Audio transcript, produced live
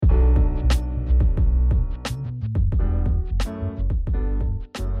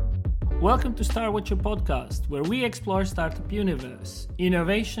Welcome to Starwatcher podcast, where we explore startup universe,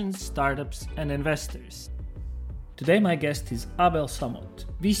 innovations, startups, and investors. Today my guest is Abel Samot,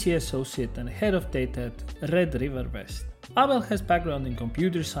 VC associate and head of data at Red River West. Abel has background in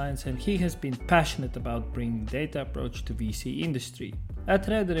computer science and he has been passionate about bringing data approach to VC industry. At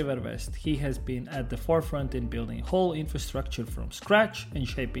Red River West, he has been at the forefront in building whole infrastructure from scratch and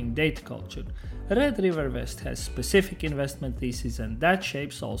shaping data culture. Red River West has specific investment theses and that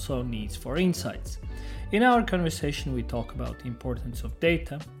shapes also needs for insights. In our conversation, we talk about the importance of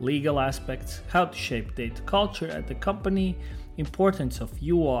data, legal aspects, how to shape data culture at the company, importance of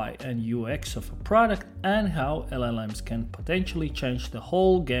UI and UX of a product, and how LLMs can potentially change the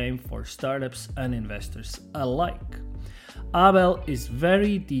whole game for startups and investors alike. Abel is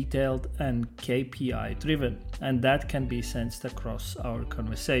very detailed and KPI driven, and that can be sensed across our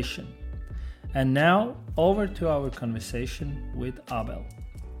conversation. And now, over to our conversation with Abel.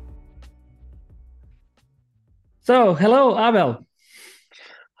 So, hello, Abel.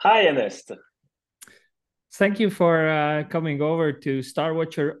 Hi, Ernest. Thank you for coming over to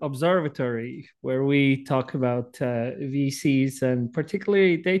Starwatcher Observatory, where we talk about VCs and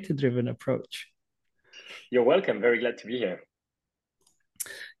particularly data-driven approach. You're welcome. Very glad to be here.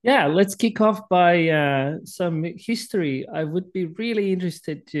 Yeah, let's kick off by some history. I would be really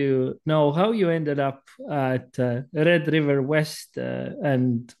interested to know how you ended up at Red River West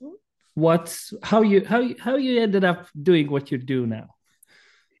and how you ended up doing what you do now.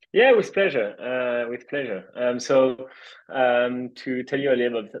 Yeah, with pleasure. To tell you a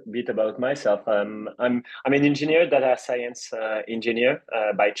little bit about myself, I'm an engineer, data science engineer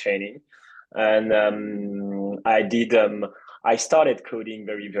by training, and I started coding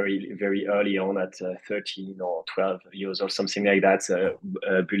very, very, very early on at 13 or 12 years or something like that.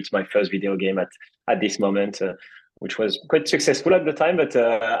 Built my first video game at this moment, which was quite successful at the time. But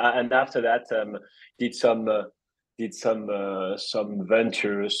and after that, did some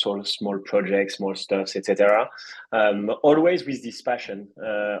ventures, sort of small projects, small stuffs, etc. Always with this passion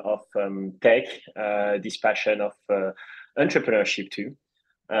of tech, this passion of entrepreneurship too.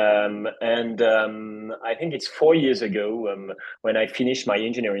 I think it's 4 years ago when I finished my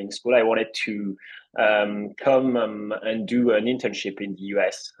engineering school, I wanted to come and do an internship in the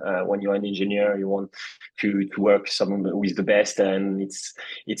US. When you're an engineer, you want to work with the best, and it's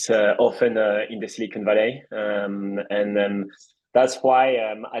often in the Silicon Valley. That's why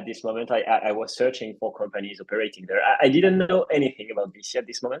at this moment I was searching for companies operating there. I didn't know anything about VC at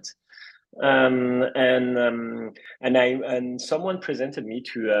this moment. And someone presented me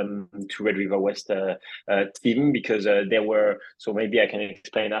to Red River West team because they were, so maybe I can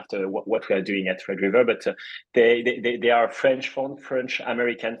explain after what we are doing at Red River, but they are a French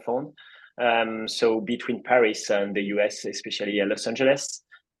American fund. So between Paris and the US, especially Los Angeles.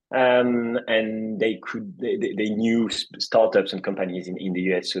 And they knew startups and companies in the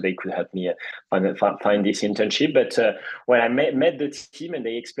US, so they could help me find this internship. But when I met the team and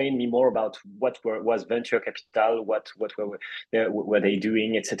they explained me more about what was venture capital, what were they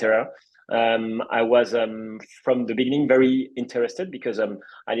doing, etc. I was from the beginning very interested because I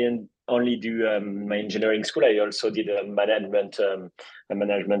didn't only do my engineering school. I also did management. I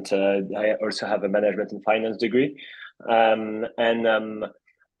also have a management and finance degree,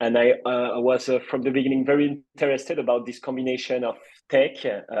 and I was from the beginning very interested about this combination of tech,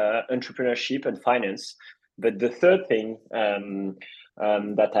 entrepreneurship, and finance. But the third thing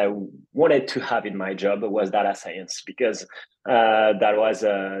that I wanted to have in my job was data science, because that was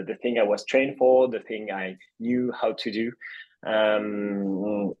the thing I was trained for, the thing I knew how to do.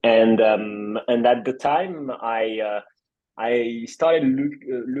 And at the time, I started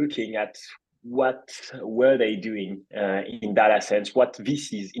looking at what were they doing in data science, what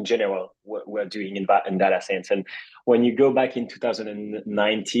VCs in general were doing in data science. And when you go back in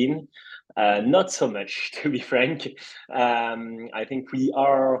 2019, not so much, to be frank. I think we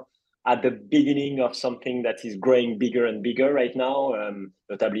are at the beginning of something that is growing bigger and bigger right now,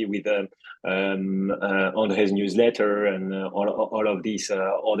 notably with Andre's newsletter and all of these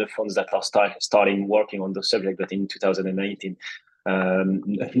other funds that are starting working on the subject. But in 2019,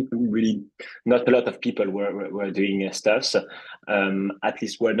 really not a lot of people were doing stuff. So, at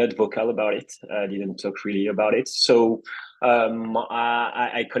least were not vocal about it. Didn't talk really about it. So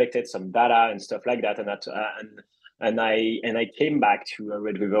I collected some data and stuff like that, and I came back to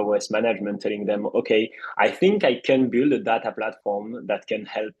Red River West Management, telling them, okay, I think I can build a data platform that can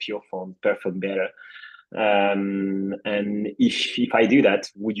help your fund perform better. And if I do that,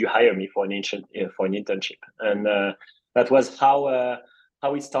 would you hire me for an internship? And that was how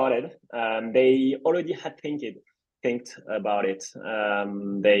it started. They already had think about it.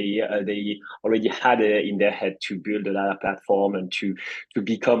 They already had in their head to build a data platform and to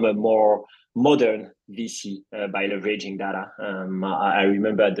become a more modern VC by leveraging data. I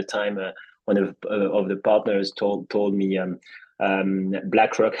remember at the time one of the partners told me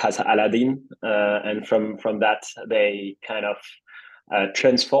BlackRock has Aladdin, and from that they kind of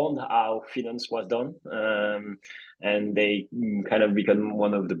transformed how finance was done, and they kind of become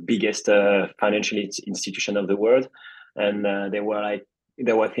one of the biggest financial institution of the world. And they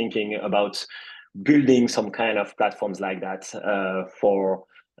were thinking about building some kind of platforms like that for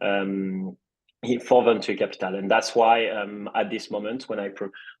venture capital. And that's why at this moment, when I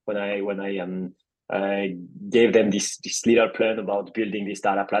gave them this little plan about building this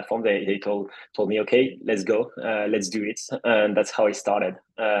data platform, they told me, okay, let's go, let's do it. And that's how it started.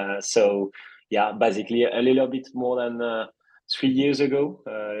 So yeah, basically a little bit more than 3 years ago,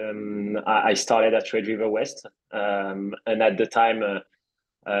 I started at Red River West, and at the time,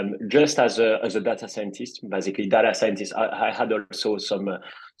 just as a data scientist, basically data scientist. I had also some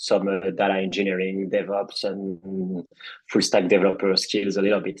data engineering, DevOps, and full stack developer skills a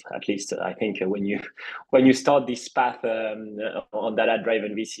little bit. At least I think when you start this path on data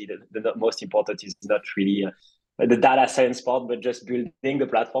driven VC, the most important is not really the data science part, but just building the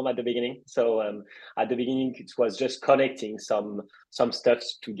platform at the beginning. So at the beginning, it was just connecting some stuff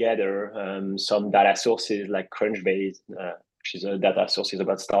together, some data sources like Crunchbase, which is a data sources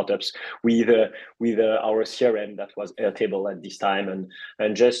about startups, with our CRM that was Airtable at this time,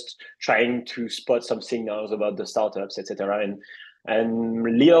 and just trying to spot some signals about the startups, etc.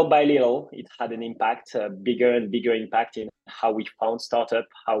 And little by little, it had an impact, bigger and bigger impact in how we found startup,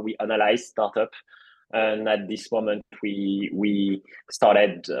 how we analyzed startup. And at this moment, we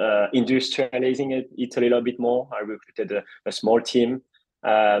started industrializing it a little bit more. I recruited a small team,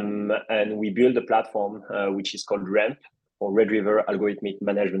 and we built a platform which is called RAMP, or Red River Algorithmic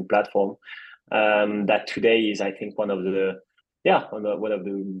Management Platform, that today is, I think, one of the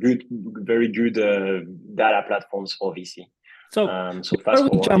very good data platforms for VC. So fast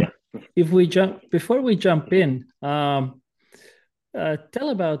forward, before we jump in, tell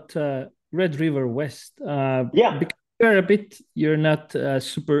about Red River West. Because you're not a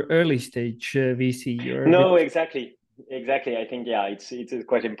super early stage VC. Exactly. I think it's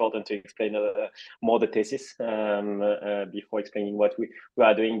quite important to explain more the thesis before explaining what we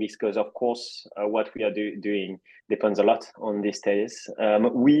are doing, because of course what we are doing depends a lot on this thesis.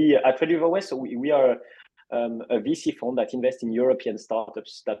 We at Red River West, we are a VC fund that invests in European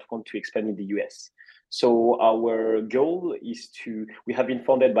startups that want to expand in the US. So our goal is we have been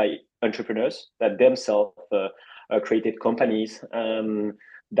founded by entrepreneurs that themselves created companies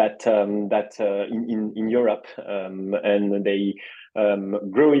that in Europe, and they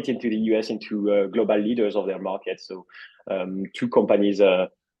grow it into the US into global leaders of their market. So 2 companies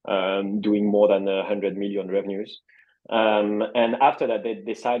doing more than 100 million revenues. And after that, they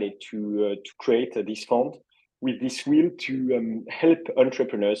decided to create this fund with this will to help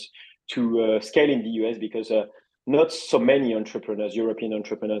entrepreneurs to scale in the US, because not so many European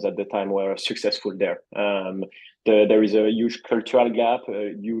entrepreneurs at the time were successful there. There is a huge cultural gap,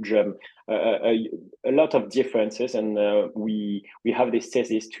 a lot of differences, and we have this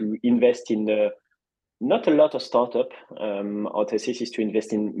thesis to invest in not a lot of startup. Our thesis is to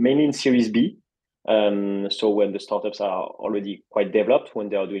invest mainly in Series B. So when the startups are already quite developed, when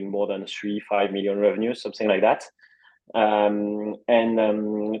they are doing more than 3-5 million revenues, something like that, and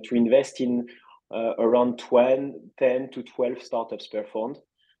to invest in around 10 to 12 startups per fund.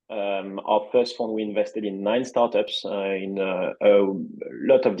 Our first fund, we invested in 9 startups in a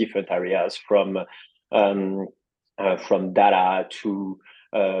lot of different areas, from data to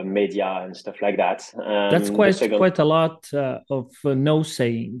media and stuff like that. That's quite a lot of no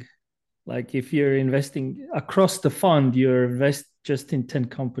saying. Like if you're investing across the fund, you invest just in 10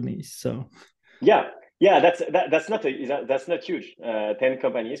 companies. So that's not huge. 10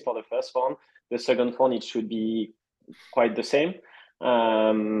 companies for the first fund. The second fund, it should be quite the same. We are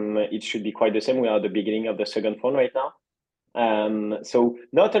at the beginning of the second fund right now. So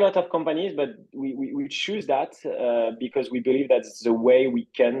not a lot of companies, but we choose that because we believe that's the way we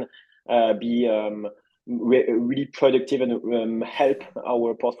can be really productive and help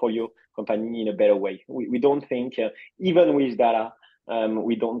our portfolio company in a better way. We don't think, even with data,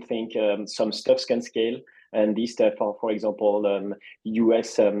 we don't think some stuff can scale. And this stuff, for example,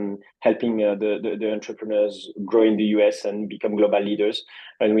 US, helping the entrepreneurs grow in the US and become global leaders.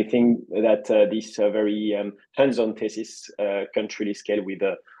 And we think that this very hands-on thesis can really scale with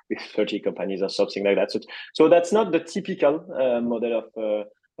 30 companies or something like that. So that's not the typical model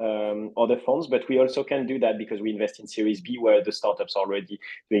other funds, but we also can do that because we invest in Series B, where the startups are already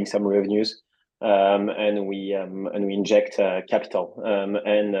doing some revenues, and we inject capital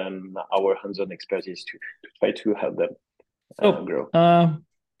and our hands-on expertise to try to help them grow.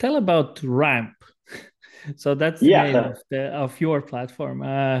 Tell about Ramp. So that's the name of your platform.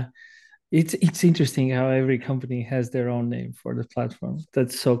 It's interesting how every company has their own name for the platform.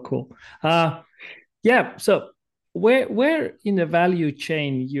 That's so cool. So where in the value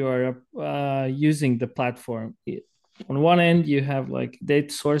chain you're using the platform? On one end you have like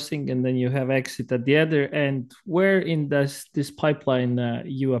data sourcing, and then you have exit at the other end. Where in this pipeline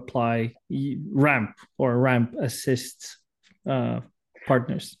you apply Ramp or Ramp assists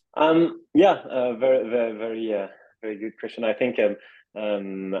partners? Very good question. I think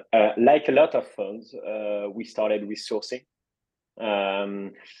like a lot of funds, we started with sourcing.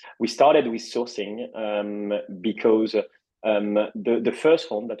 Because the first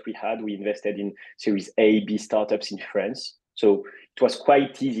fund that we had, we invested in Series A, B startups in France. So it was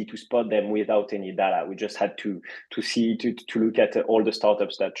quite easy to spot them without any data. We just had to look at all the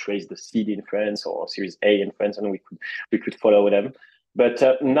startups that raised the seed in France or Series A in France, and we could follow them. But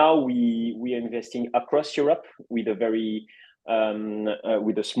now we're investing across Europe with a very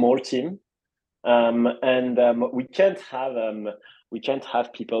with a small team, and we can't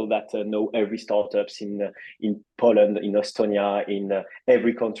have people that know every startups in Poland, in Estonia, in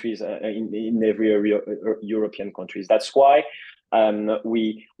every countries, in every European countries. That's why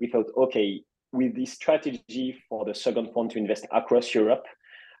we thought, okay, with this strategy for the second fund to invest across Europe,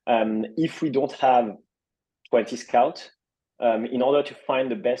 if we don't have 20 scouts, in order to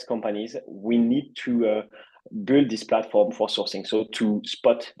find the best companies, we need to build this platform for sourcing, so to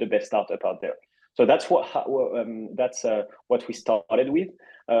spot the best startup out there. So that's what we started with.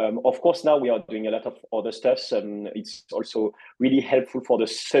 Of course, now we are doing a lot of other stuff. It's also really helpful for the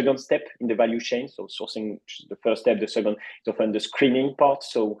second step in the value chain. So sourcing, the first step, the second is often the screening part.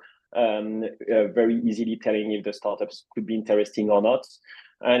 So very easily telling if the startups could be interesting or not.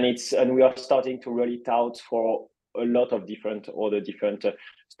 And we are starting to roll it out for a lot of different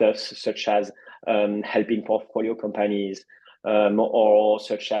stuffs, such as helping portfolio companies, or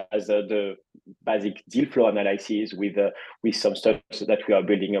such as the basic deal flow analysis with some stuff that we are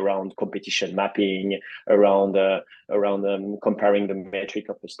building around competition mapping, around comparing the metric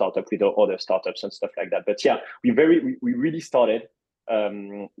of the startup with other startups and stuff like that. But yeah, we really started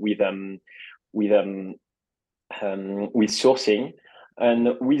with sourcing.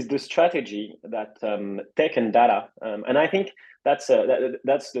 And with the strategy that tech and data, and I think that's the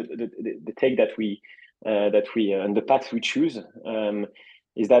take that we and the path we choose,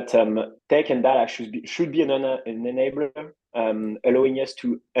 is that tech and data should be an enabler, allowing us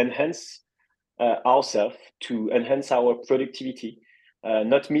to enhance ourselves, to enhance our productivity,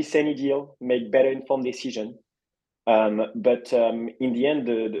 not miss any deal, make better informed decision. But in the end,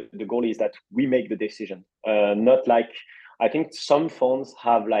 the goal is that we make the decision, not like. I think some phones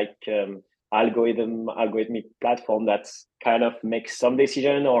have like algorithmic platform that kind of makes some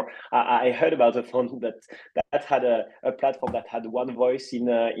decision. Or I heard about a phone that had a platform that had one voice in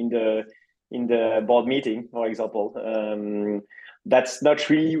the board meeting, for example. That's not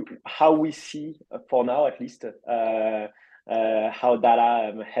really how we see for now, at least. How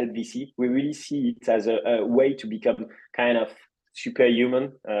data help VC. We really see it as a way to become kind of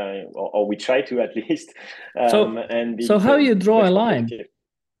superhuman, or we try to at least. So how you draw a line?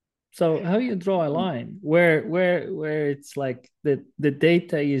 So how you draw a line where it's like the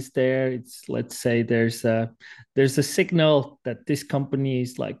data is there. It's, let's say there's a signal that this company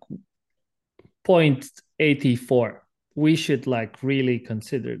is like 0.84. We should like really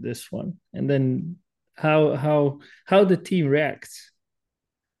consider this one, and then how the team reacts.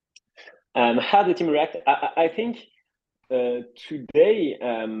 How the team react? I think. Today,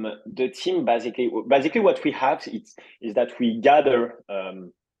 the team basically what we have is that we gather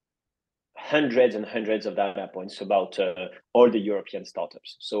hundreds and hundreds of data points about all the European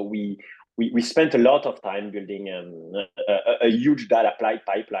startups. So we spent a lot of time building a huge data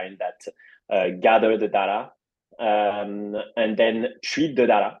pipeline that gather the data and then treat the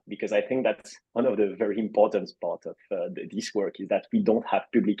data, because I think that's one of the very important part of this work, is that we don't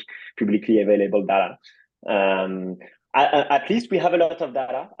have publicly available data. At least we have a lot of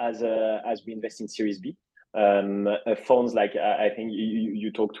data as we invest in Series B. Funds like I think you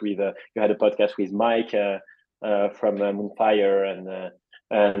talked with you had a podcast with Mike from Moonfire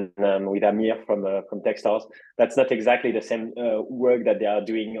and with Amir from Techstars. That's not exactly the same work that they are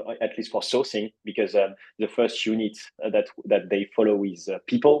doing, at least for sourcing, because the first unit that they follow is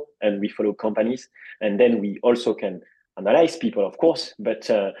people, and we follow companies, and then we also can analyze people, of course, but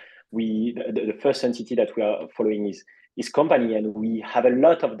the first entity that we are following is company, and we have a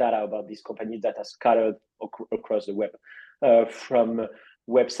lot of data about these companies that are scattered across the web, from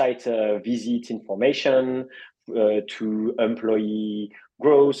website visit information to employee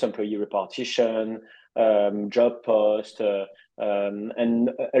growth, employee repartition, job post, and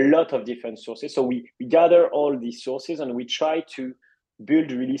a lot of different sources. So we gather all these sources and we try to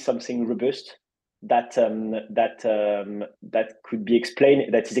build really something robust that could be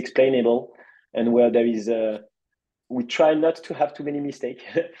explained, that is explainable, and where there is we try not to have too many mistakes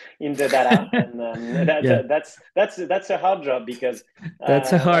in the data, and that's a hard job, because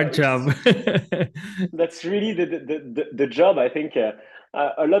that's a hard job. that's really the job. I think a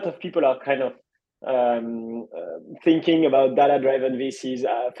lot of people are kind of thinking about data-driven VCs,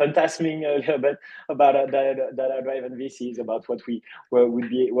 fantasming a little bit about data-driven VCs, about what we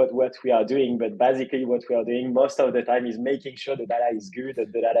are doing. But basically, what we are doing most of the time is making sure the data is good,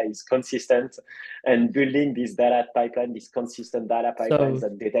 that the data is consistent, and building this data pipeline, these consistent data pipelines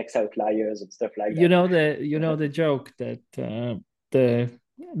that detects outliers and stuff like that. You know the joke that the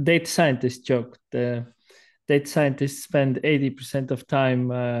data scientist joke. The data scientists spend 80% of time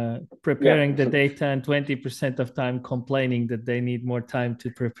preparing the data and 20% of time complaining that they need more time to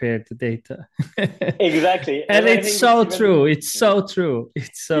prepare the data. Exactly. And it's so true. It's so true.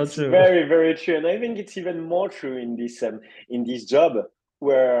 It's so true. Very, very true. And I think it's even more true in this job,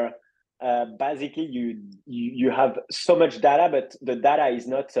 where basically you have so much data, but the data is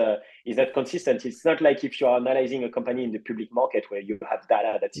not consistent. It's not like if you are analyzing a company in the public market, where you have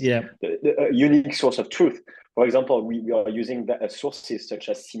data that is a unique source of truth. For example, we are using sources such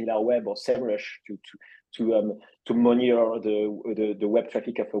as SimilarWeb or SEMrush to monitor the web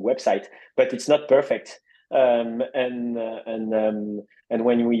traffic of a website, but it's not perfect. And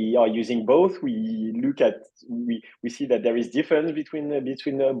when we are using both, we see that there is difference between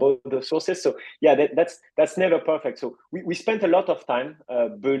both the sources. So yeah, that's never perfect. So we spent a lot of time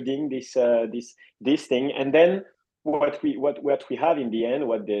building this thing, and then what we have in the end,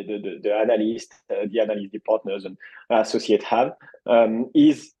 what the analyst partners and associates have,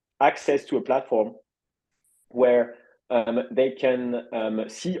 is access to a platform where they can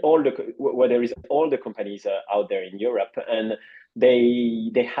see where there is all the companies out there in Europe, and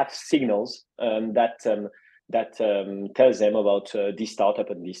they have signals that tells them about this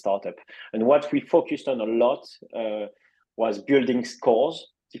startup and this startup. And what we focused on a lot was building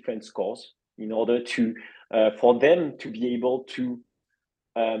different scores, in order to for them to be able to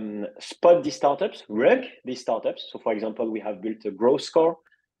spot these startups, rank these startups. So, for example, we have built a growth score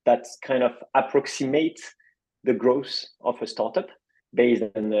that kind of approximates the growth of a startup based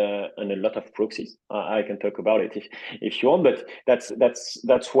on a lot of proxies. I can talk about it if you want, but that's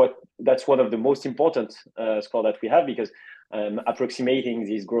one of the most important score that we have, because approximating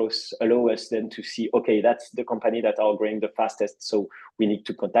these growth allow us then to see, okay, that's the company that are growing the fastest, so we need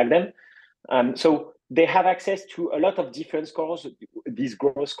to contact them. So they have access to a lot of different scores. This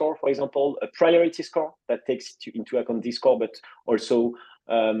growth score, for example, a priority score that takes into account this score, but also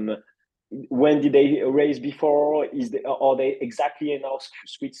when did they raise before? Are they exactly in our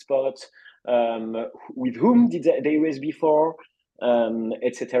sweet spot? With whom did they raise before?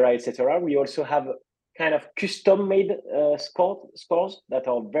 Etc. etc. We also have kind of custom-made scores that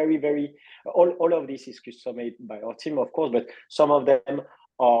are very, very. All of this is custom-made by our team, of course, but some of them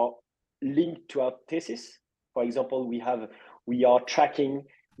are linked to our thesis. For example, we are tracking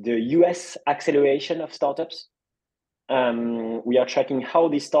the US acceleration of startups. We are tracking how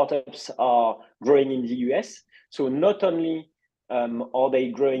these startups are growing in the US. So not only are they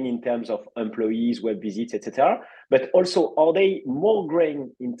growing in terms of employees, web visits, etc., but also are they more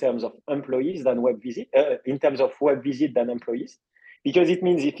growing in terms of employees than web visit, in terms of web visit than employees? Because it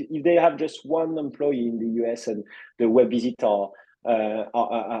means if they have just one employee in the US and the web visits are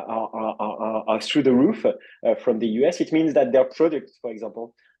through the roof from the US, it means that their product, for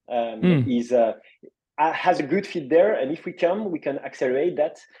example, has a good fit there, and if we can accelerate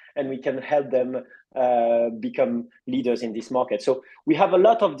that, and we can help them become leaders in this market. So we have a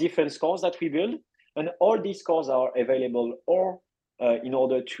lot of different scores that we build, and all these scores are available or in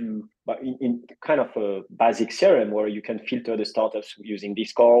order to in kind of a basic CRM, where you can filter the startups using this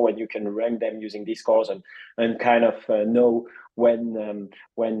score, when you can rank them using these scores, and kind of know when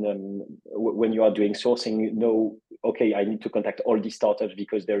you are doing sourcing, know, okay, I need to contact all these startups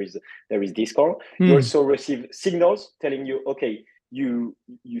because there is this score. You also receive signals telling you, okay, you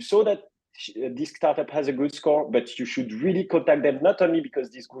saw that this startup has a good score, but you should really contact them, not only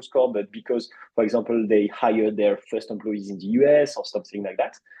because this good score, but because, for example, they hired their first employees in the US or something like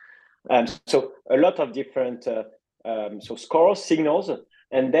that. So a lot of different scores, signals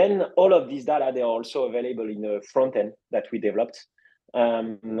And then all of these data, they are also available in a front end that we developed,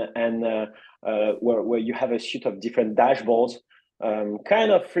 where you have a suite of different dashboards,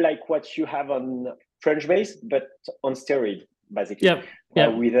 kind of like what you have on Crunchbase, but on steroid, basically. Yeah, yeah.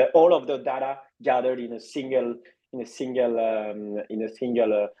 With all of the data gathered in a single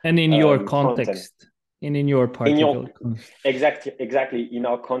And in your context, and in your particular context. Exactly in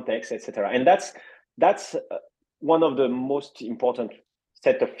our context, etc. And that's one of the most important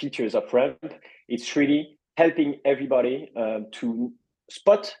set of features of Ramp. It's really helping everybody to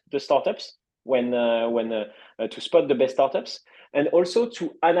spot the startups to spot the best startups, and also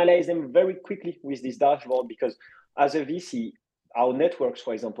to analyze them very quickly with this dashboard. Because as a VC, our networks,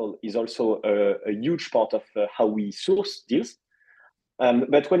 for example, is also a huge part of how we source deals.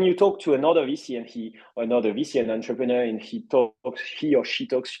 But when you talk to another VC an entrepreneur, and he or she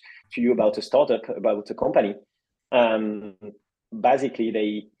talks to you about a startup, about a company,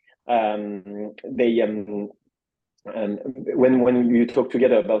 basically when you talk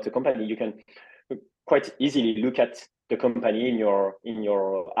together about a company, you can quite easily look at the company in your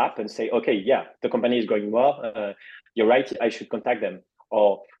app and say, okay, yeah, the company is going well. You're right, I should contact them.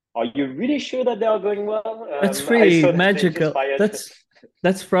 Or are you really sure that they are going well? That's pretty magical.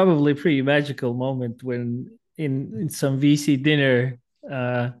 That's probably a pretty magical moment when in some VC dinner,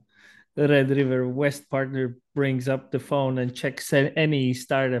 Red River West partner brings up the phone and checks any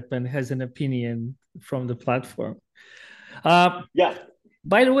startup and has an opinion from the platform. Yeah.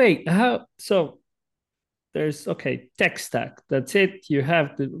 By the way, there's tech stack. That's it. You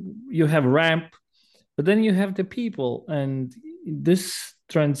have Ramp, but then you have the people, and this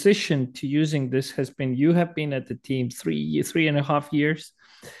transition to using this you have been at the team 3.5 years.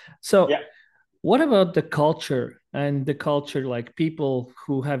 So yeah. What about the culture like people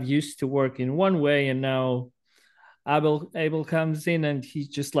who have used to work in one way, and now Abel comes in and he's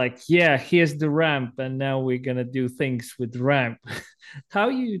just like, yeah, here's the Ramp, and now we're gonna do things with Ramp. how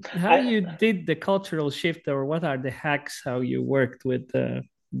you did the cultural shift, or what are the hacks how you worked with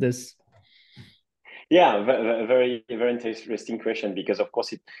this? Yeah, very interesting question, because of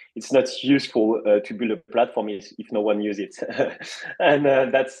course it's not useful to build a platform if no one uses it, and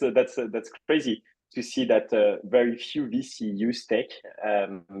that's crazy to see that very few VC use tech,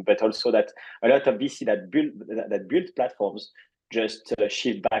 but also that a lot of VC that build platforms just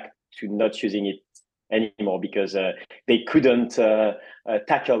shift back to not using it anymore, because they couldn't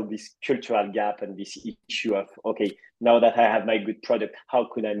tackle this cultural gap and this issue of, okay, now that I have my good product, how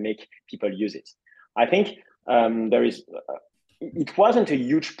could I make people use it? I think it wasn't a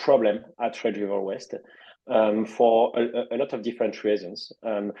huge problem at Red River West for a lot of different reasons.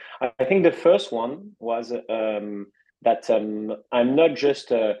 I think the first one was that I'm not just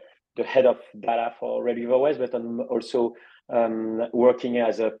the head of data for Red River West, but I'm also working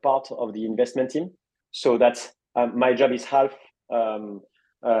as a part of the investment team. So that's my job is half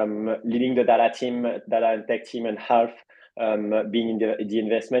leading the data and tech team, and half being in the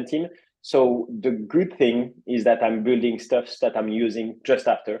investment team. So the good thing is that I'm building stuff that I'm using just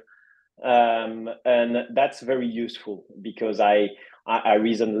after. And that's very useful, because I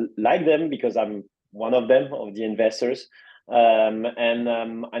reason like them, because I'm one of them, of the investors. And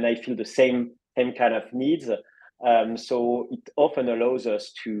I feel the same kind of needs. So it often allows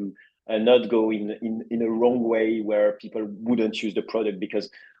us to not go in a wrong way where people wouldn't use the product, because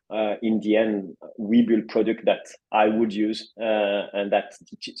in the end, we build product that I would use, and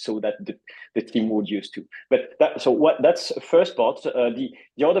so that the team would use too. But that's the first part. The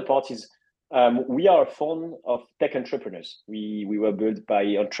other part is we are fond of tech entrepreneurs. We were built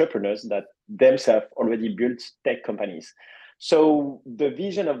by entrepreneurs that themselves already built tech companies. So the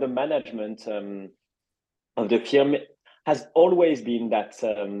vision of the management of the firm has always been that,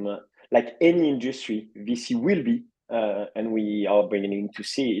 like any industry, VC will be, and we are beginning to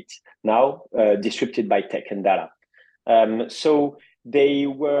see it now, disrupted by tech and data. So they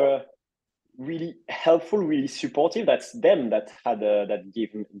were really helpful, really supportive. That's them that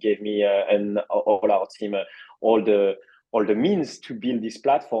gave me and all our team all the means to build these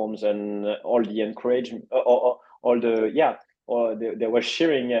platforms, and all the encouragement, they were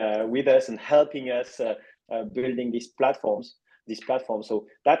sharing with us and helping us building these platforms. So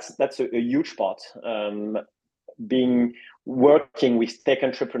that's a huge part. Working with tech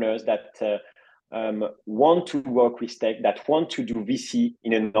entrepreneurs that want to work with tech, that want to do VC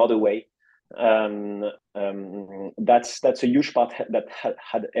in another way. That's a huge part that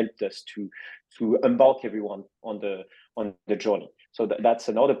had helped us to embark everyone on the journey. So that's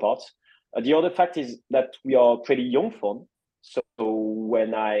another part. The other fact is that we are pretty young firm. So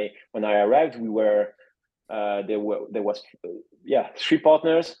when I arrived, we were there was three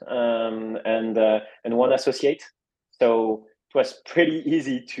partners, and one associate. So it was pretty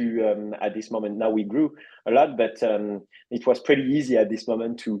easy to at this moment. Now we grew a lot, but it was pretty easy at this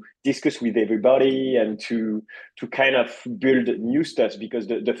moment to discuss with everybody and to kind of build new stuff, because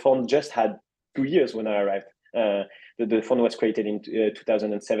the fund just had 2 years when I arrived. The fund was created in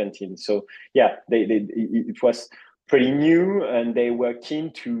 2017. So it was pretty new, and they were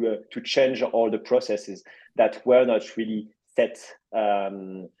keen to change all the processes that were not really set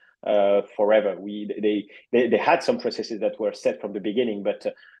forever. They had some processes that were set from the beginning, but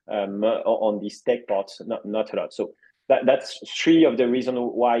on these tech parts, not a lot. So that's three of the reasons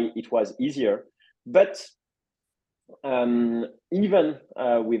why it was easier. But even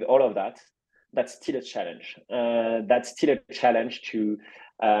with all of that, that's still a challenge. That's still a challenge to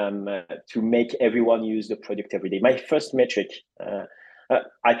make everyone use the product every day. My first metric,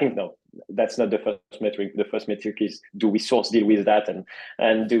 I think no, that's not the first metric. The first metric is, do we source deal with that,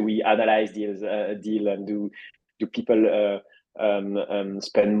 and do we analyze deal, and do people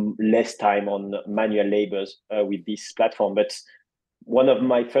spend less time on manual labors with this platform? But one of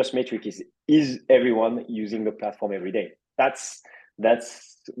my first metric is everyone using the platform every day? That's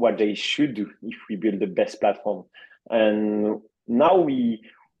what they should do if we build the best platform. And now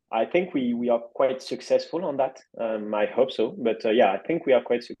I think we are quite successful on that. I hope so, but I think we are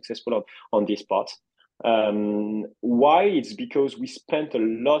quite successful on this part. Why? It's because we spent a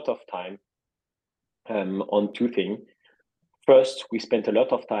lot of time on two things. First, we spent a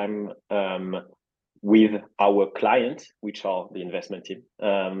lot of time with our clients, which are the investment team,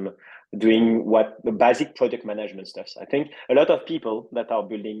 doing what the basic product management stuff. I think a lot of people that are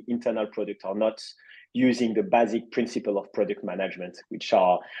building internal products are not using the basic principle of product management, which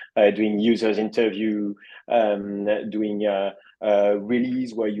are doing users interview, doing a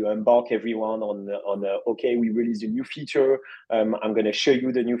release where you embark everyone on okay, we release a new feature. I'm going to show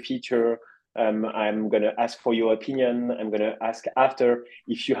you the new feature. I'm going to ask for your opinion. I'm going to ask after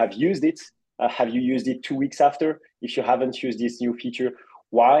if you have used it. Have you used it 2 weeks after? If you haven't used this new feature,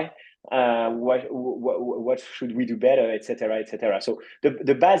 why? What should we do better, etc., etc. So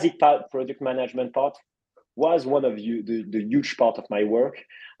the basic part, product management part, was one of the huge part of my work,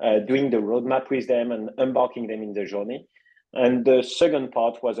 doing the roadmap with them and embarking them in the journey. And the second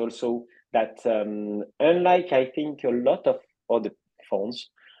part was also that unlike I think a lot of other phones,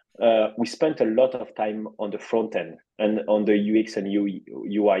 we spent a lot of time on the front end and on the UX and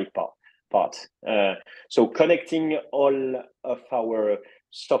UI part. So connecting all of our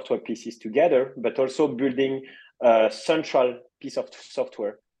software pieces together, but also building a central piece of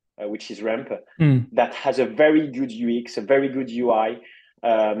software, which is Ramp, that has a very good UX, a very good UI,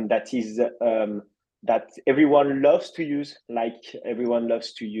 that everyone loves to use, like everyone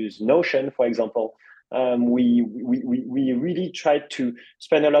loves to use Notion, for example. We really tried to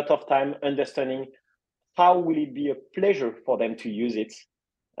spend a lot of time understanding how will it be a pleasure for them to use it,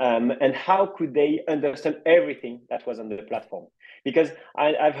 and how could they understand everything that was on the platform. Because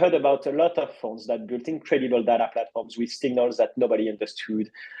I've heard about a lot of phones that built incredible data platforms with signals that nobody understood,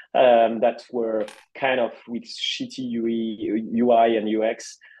 that were kind of with shitty UI and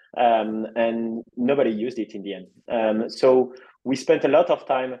UX, and nobody used it in the end. So we spent a lot of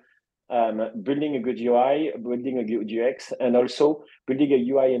time building a good UI, building a good UX, and also building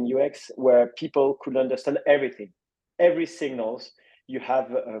a UI and UX where people could understand everything, every signals. You have,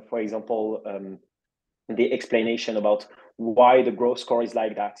 for example, the explanation about why the growth score is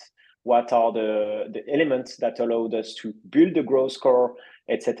like that. What are the elements that allowed us to build the growth score,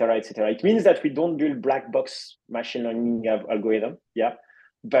 etc., etc. It means that we don't build black box machine learning algorithm,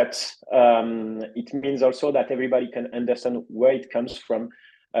 but it means also that everybody can understand where it comes from,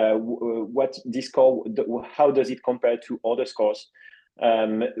 what this score, how does it compare to other scores,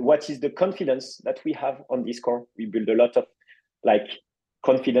 what is the confidence that we have on this score. We build a lot of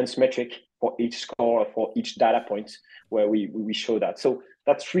confidence metric for each score, for each data point, where we show that. So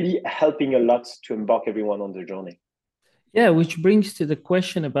that's really helping a lot to embark everyone on the journey. Yeah, which brings to the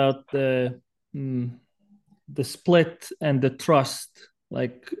question about the split and the trust.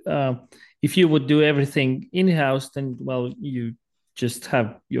 If you would do everything in-house, then you just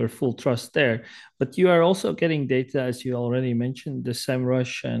have your full trust there. But you are also getting data, as you already mentioned, the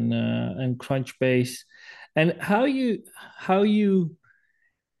SEMrush and Crunchbase, and how you.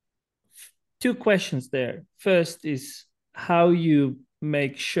 Two questions there. First is how you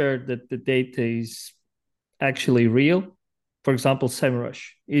make sure that the data is actually real. For example,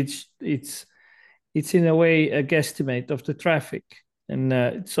 SEMrush. It's in a way a guesstimate of the traffic,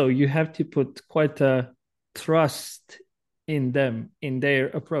 and so you have to put quite a trust in them, in their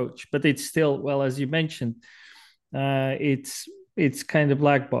approach, but it's still, well, as you mentioned, it's kind of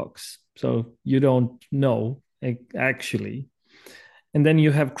black box, so you don't know actually. And then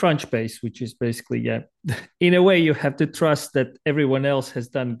you have Crunchbase, which is basically, yeah, in a way you have to trust that everyone else has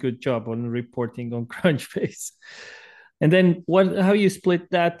done a good job on reporting on Crunchbase. And then how you split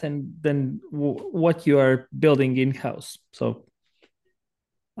that, and then what you are building in-house, so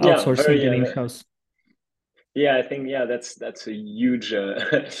Yeah, outsourcing very. and in-house. Yeah, I think that's a huge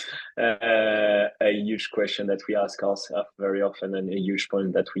a huge question that we ask ourselves very often, and a huge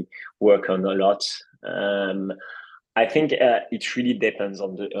point that we work on a lot. I think it really depends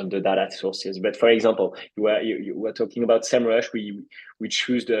on the data sources. But for example, you were talking about SEMrush. We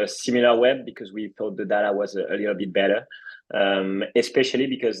choose the similar web because we thought the data was a little bit better, especially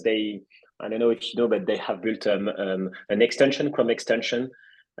because I don't know if you know, but they have built an extension, Chrome extension,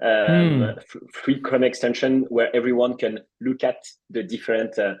 free Chrome extension where everyone can look at the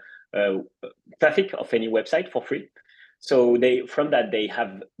different uh, traffic of any website for free. So they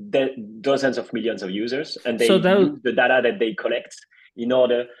have dozens of millions of users, and they So use the data that they collect in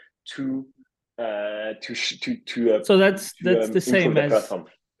order to so that's the improve same the as platform.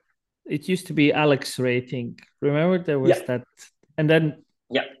 it used to be Alex rating. Remember there was Yeah, that, and then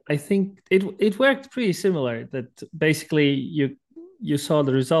yeah, I think it worked pretty similar. That basically you saw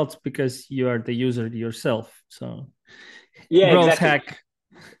the results because you are the user yourself. So yeah, growth exactly. hack.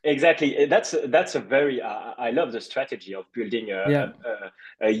 Exactly. That's a very. I love the strategy of building Yeah,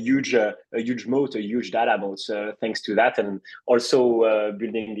 a huge moat, a huge data moat. Thanks to that, and also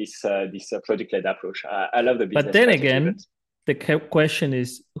building this product led approach. I love the but business then strategy, but again, the question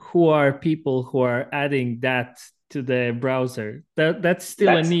is, who are people who are adding that to the browser? That's still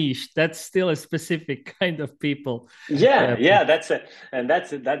a that's niche. That's still a specific kind of people. yeah, Uh, yeah. That's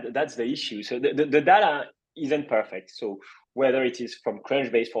the issue. So the data isn't perfect. So whether it is from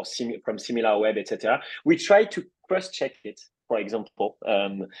Crunchbase from similar web, etc., we try to cross check it. For example,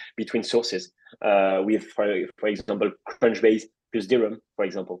 between sources, with for example Crunchbase plus Dirham, for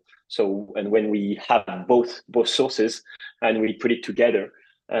example. So and when we have both sources and we put it together,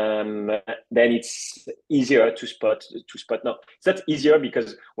 then it's easier to spot. No, it's not easier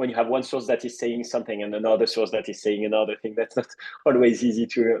because when you have one source that is saying something and another source that is saying another thing, that's not always easy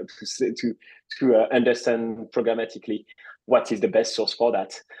to understand programmatically what is the best source for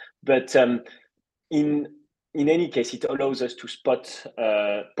that. But in in any case, it allows us to spot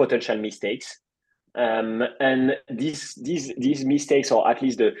potential mistakes. And these mistakes, or at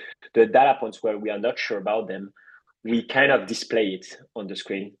least the data points where we are not sure about them, we kind of display it on the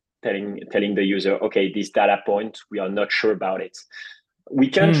screen, telling the user, okay, this data point, we are not sure about it. We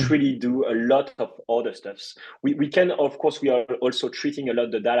can't hmm. really do a lot of other stuffs. We can, of course, we are also treating a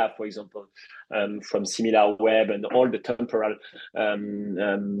lot the data, for example, from similar web and all the temporal,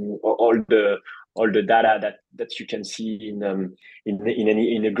 all the data that you can see in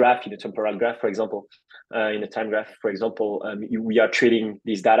a graph, in a temporal graph, for example, in a time graph, for example. We are treating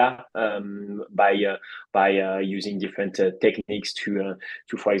this data by using different techniques to,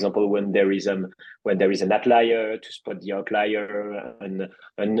 for example, when there is an outlier, to spot the outlier, and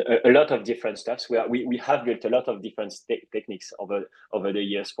a lot of different stuffs. We have built a lot of different techniques over the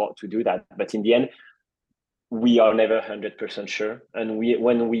years to do that. But in the end, we are never 100% sure, and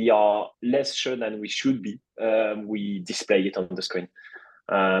when we are less sure than we should be, we display it on the screen.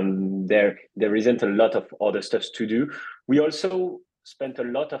 There isn't a lot of other stuff to do. We also spent a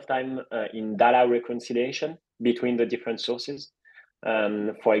lot of time in data reconciliation between the different sources.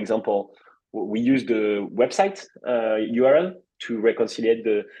 For example, we use the website URL to reconcile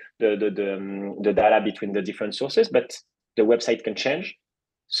the data between the different sources, but the website can change.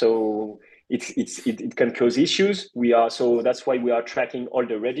 So it can cause issues. So that's why we are tracking all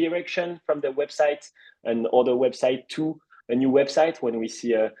the redirection from the website and other website to a new website when we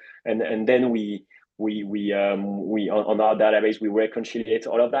see and then we on our database we reconciliate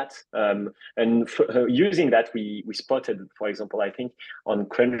all of that, and using that we spotted, for example, I think on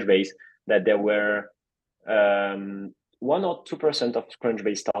Crunchbase that there were 1 or 2% of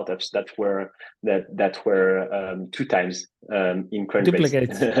Crunchbase startups that were 2 times in Crunchbase.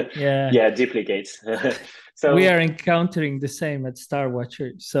 Duplicates. Yeah. Yeah, duplicates. We So are encountering the same at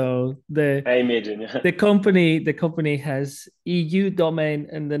Starwatcher. So I imagine. the company has EU domain,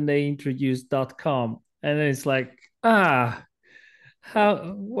 and then they introduce .com, and then it's like, how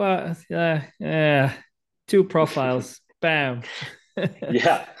what two profiles, bam.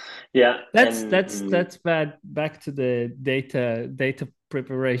 Yeah, yeah, that's that's and that's bad. Back to the data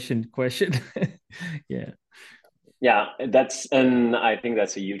preparation question. Yeah. Yeah, and I think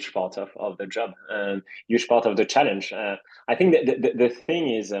that's a huge part of the job, and huge part of the challenge. I think that the thing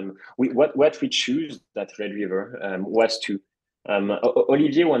is, what we choose at Red River was to,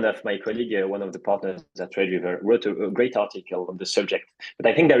 Olivier, one of my colleague, one of the partners at Red River, wrote a great article on the subject. But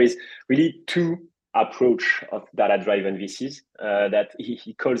I think there is really two approach of data-driven VCs that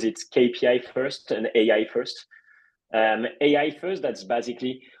he calls it KPI first and AI first. AI first, that's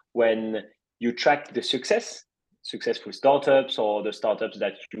basically when you track the successful startups or the startups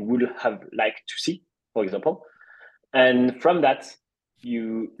that you would have liked to see, for example. And from that,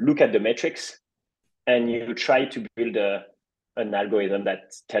 you look at the metrics and you try to build an algorithm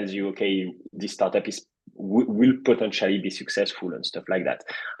that tells you, okay, this startup will potentially be successful and stuff like that.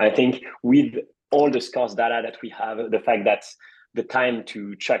 I think with all the scarce data that we have, the fact that the time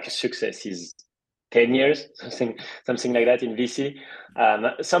to track success is 10 years, something like that in VC.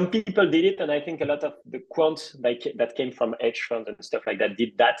 Some people did it, and I think a lot of the quants that came from hedge funds and stuff like that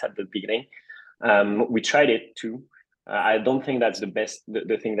did that at the beginning. We tried it too. I don't think that's the best,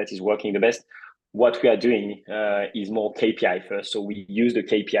 the thing that is working the best. What we are doing is more KPI first. So we use the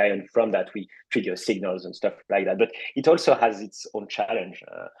KPI, and from that we trigger signals and stuff like that. But it also has its own challenge.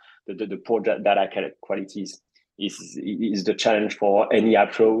 The poor data quality is the challenge for any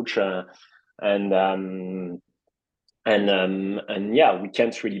approach. And yeah, we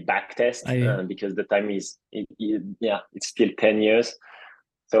can't really back test because the time it's still 10 years.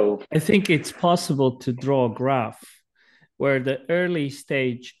 So I think it's possible to draw a graph where the early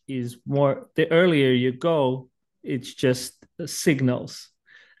stage is more, the earlier you go, it's just signals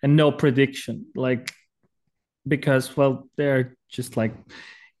and no prediction. Like, because, well, they're just like,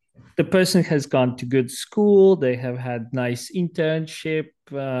 the person has gone to good school, they have had nice internship,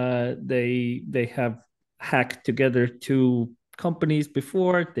 they have hacked together two companies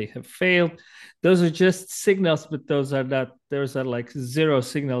before, they have failed. Those are just signals, but those are like zero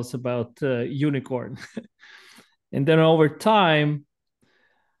signals about unicorn. And then over time,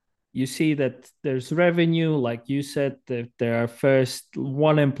 you see that there's revenue, like you said, that there are first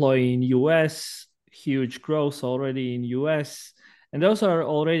one employee in US, huge growth already in US, and those are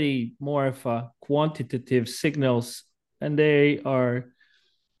already more of a quantitative signals, and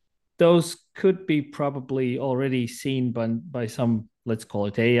those could be probably already seen by some, let's call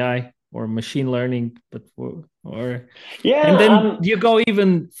it AI or machine learning, but or yeah, and then you go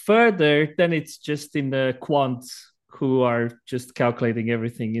even further, then it's just in the quants who are just calculating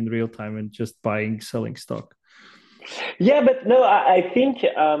everything in real time and just buying, selling stock. Yeah, but no, I think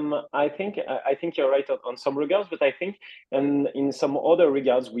you're right on some regards, but I think in some other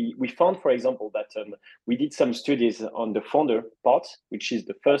regards, we found, for example, that we did some studies on the founder part, which is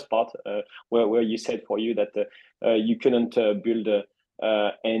the first part, where you said for you that you couldn't build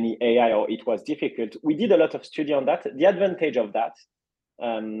any AI or it was difficult. We did a lot of study on that. The advantage of that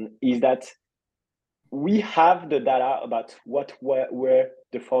is that we have the data about what were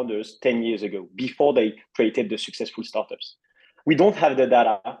the founders 10 years ago before they created the successful startups. We don't have the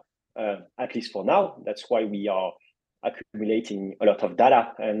data, at least for now. That's why we are accumulating a lot of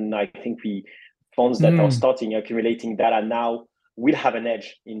data. And I think funds that are starting accumulating data now will have an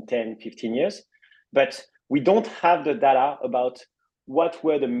edge in 10, 15 years. But we don't have the data about what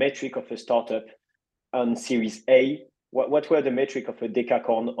were the metric of a startup on Series A, what were the metric of a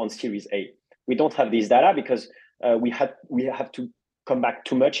decacorn on Series A. We don't have this data because we have to come back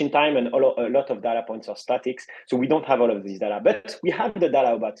too much in time, and a lot of data points are statics. So we don't have all of this data, but we have the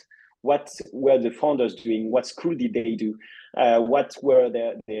data about what were the founders doing, what school did they do, what were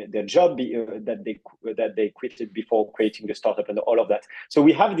their job that they quitted before creating the startup, and all of that. So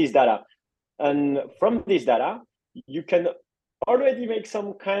we have this data, and from this data, you can already make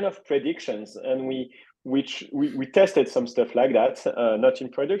some kind of predictions, and we tested some stuff like that, not in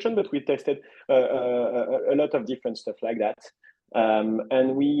production, but we tested a lot of different stuff like that.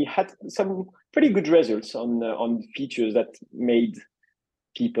 And we had some pretty good results on features that made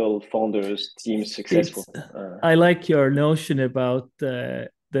people, founders, teams successful. I like your notion about the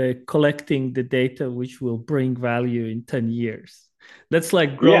collecting the data which will bring value in 10 years. That's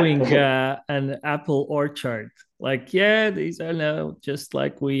like growing an apple orchard. Like, yeah, these are now just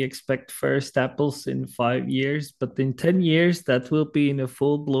like we expect first apples in 5 years, but in 10 years, that will be in a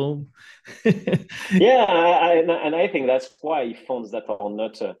full bloom. Yeah, and I think that's why funds that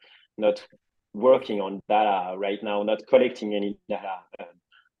are not working on data right now, not collecting any data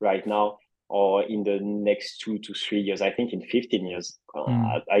right now, or in the next 2 to 3 years, I think in 15 years,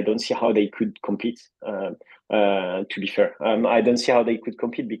 I don't see how they could compete. To be fair, I don't see how they could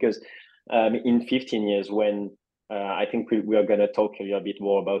compete because in 15 years, when I think we are going to talk a little bit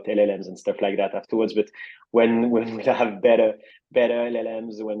more about LLMs and stuff like that afterwards. But when we have better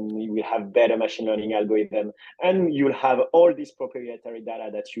LLMs, when we have better machine learning algorithm, and you'll have all this proprietary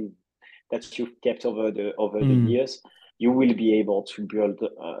data that you've kept over the years, you will be able to build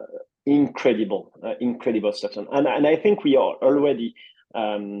incredible stuff. And I think we are already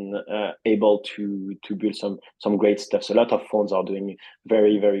able to build some great stuff. So a lot of phones are doing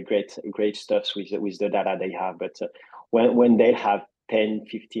very, very great stuff with the data they have. But when they have 10,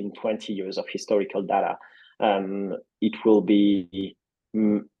 15, 20 years of historical data, it will be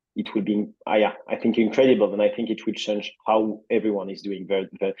I think incredible, and I think it will change how everyone is doing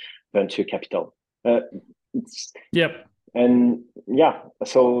venture capital. Yep. And yeah,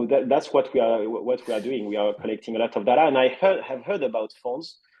 so that's what we are doing. We are collecting a lot of data, and I have heard about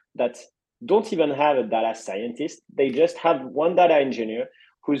funds that don't even have a data scientist. They just have one data engineer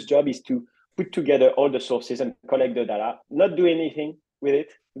whose job is to put together all the sources and collect the data, not do anything with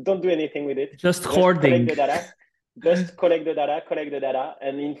it. Don't do anything with it. Just hoarding. Collect the data,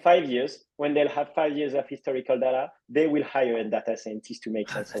 and in 5 years, when they'll have 5 years of historical data, they will hire a data scientist to make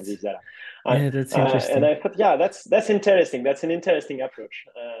sense of this data. Yeah, that's interesting. And I thought, yeah, that's interesting. That's an interesting approach.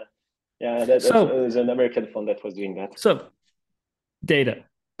 That's an American fund that was doing that. So, data.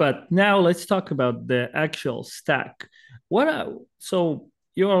 But now let's talk about the actual stack. So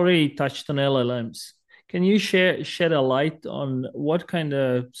you already touched on LLMs. Can you shed a light on what kind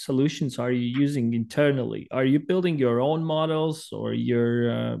of solutions are you using internally? Are you building your own models, or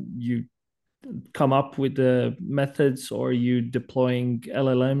you come up with the methods, or are you deploying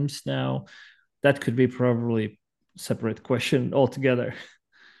LLMs now? That could be probably a separate question altogether.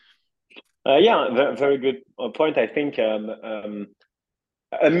 Very good point. I think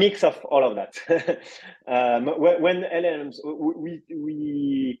a mix of all of that. When LLMs,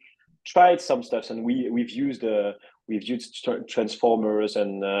 we tried some stuff, and we've used transformers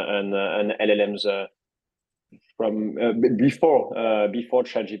and LLMs from before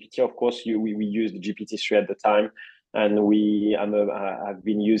ChatGPT. Of course, we used GPT-3 at the time, and I've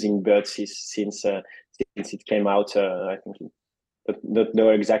been using BERT since it came out. I think don't know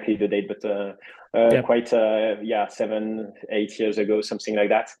exactly the date, but quite 7-8 years ago, something like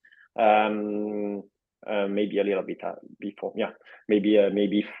that. Maybe a little bit before,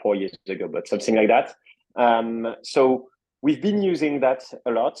 maybe 4 years ago, but something like that. So we've been using that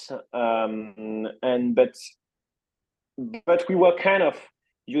a lot, but we were kind of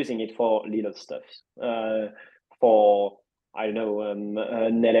using it for little stuff. For I don't know, an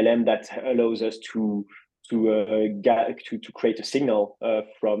LLM that allows us to create a signal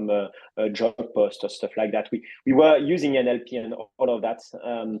from a job post or stuff like that. We were using NLP and all of that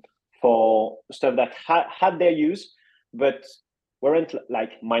for stuff that had their use, but weren't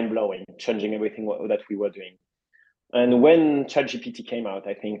like mind-blowing, changing everything that we were doing. And when ChatGPT came out,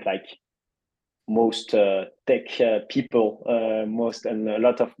 I think like most tech people, and a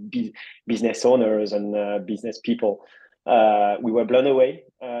lot of business owners and business people, we were blown away,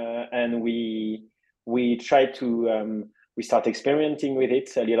 and we tried to we start experimenting with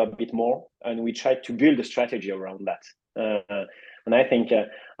it a little bit more, and we tried to build a strategy around that. And I think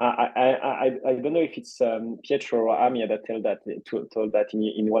I don't know if it's Pietro or Amia that told that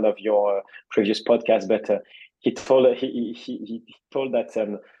in one of your previous podcasts, but he told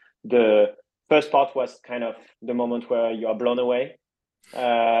that the first part was kind of the moment where you are blown away.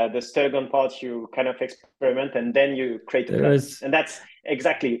 The second part, you kind of experiment, and then you create a plan. And that's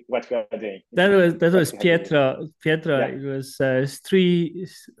exactly what we are doing. That was Pietro. Yeah. It was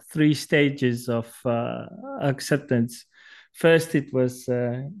three stages of acceptance. First, it was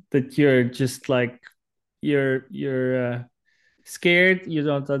that you're just like you're scared. You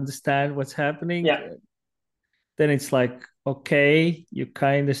don't understand what's happening. Yeah. Then it's like, okay, you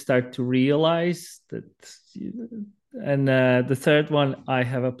kind of start to realize that. And the third one, I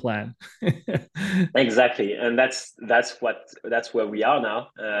have a plan. Exactly, and that's where we are now,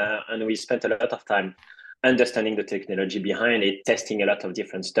 and we spent a lot of time understanding the technology behind it, testing a lot of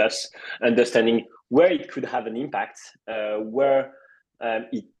different stuffs, understanding where it could have an impact, where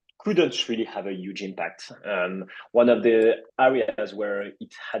it couldn't really have a huge impact. One of the areas where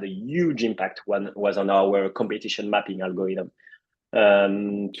it had a huge impact was on our competition mapping algorithm.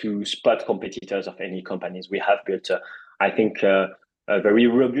 To spot competitors of any companies. We have built, I think, a very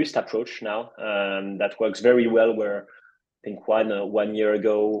robust approach now that works very well. Where I think 1 year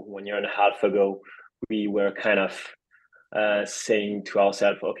ago, 1 year and a half ago, we were kind of saying to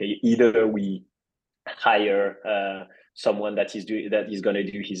ourselves, okay, either we hire someone that is going to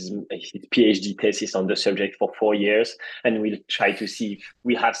do his PhD thesis on the subject for 4 years, and we'll try to see if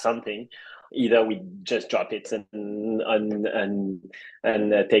we have something, either we just drop it and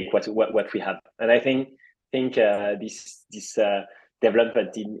take what we have. And I think this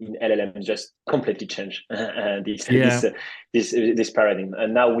development in LLM just completely changed this paradigm.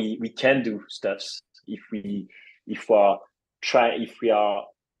 And now we can do stuffs if we are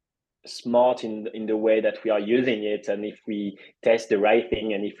smart in the way that we are using it, and if we test the right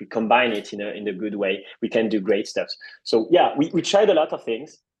thing, and if we combine it in a good way, we can do great stuff. So yeah, we tried a lot of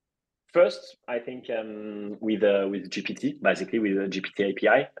things. First, I think with GPT, basically with the GPT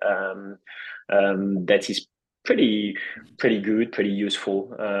API, that is pretty good, pretty useful,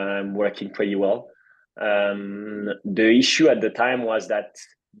 working pretty well. The issue at the time was that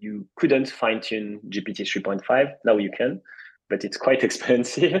you couldn't fine tune GPT 3.5. Now you can, but it's quite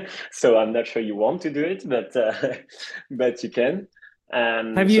expensive. So I'm not sure you want to do it, but you can.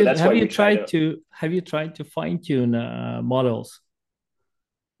 Have you tried to fine tune models?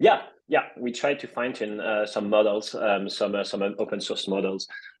 Yeah, we try to fine tune some models, some open source models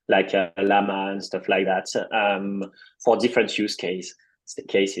like Llama and stuff like that, for different use cases.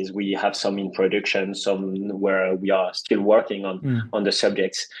 We have some in production, some where we are still working on the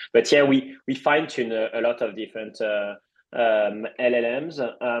subjects. But yeah, we fine tune a lot of different LLMs.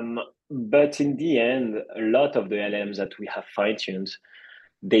 But in the end, a lot of the LLMs that we have fine tuned,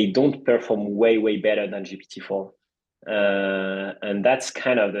 they don't perform way better than GPT-4. And that's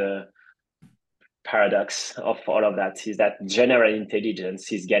kind of the paradox of all of that, is that general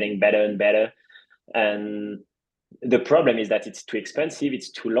intelligence is getting better and better. And the problem is that it's too expensive,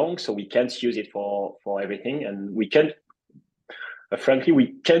 it's too long, so we can't use it for everything. And we can't, frankly,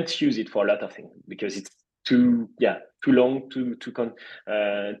 we can't use it for a lot of things because it's too long, too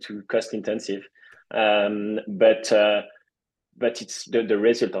cost intensive. But it's the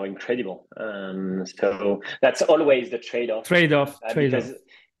results are incredible. So that's always the trade-off.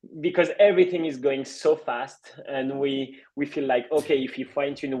 Because everything is going so fast, and we feel like, okay, if you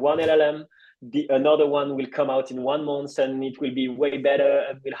fine tune one LLM, another one will come out in 1 month, and it will be way better,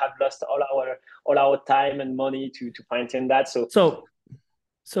 and we'll have lost all our time and money to fine tune that. So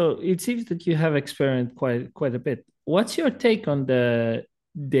it seems that you have experienced quite a bit. What's your take on the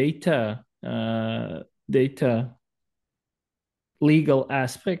data legal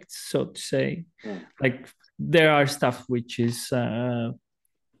aspects, so to say? Like, there are stuff which is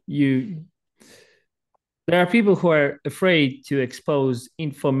there are people who are afraid to expose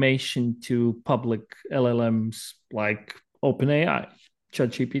information to public LLMs like OpenAI,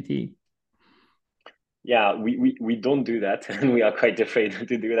 ChatGPT. Yeah, we don't do that, and we are quite afraid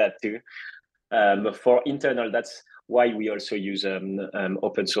to do that too. For internal, that's why we also use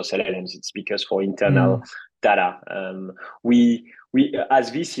open source LLMs. It's because for internal data, we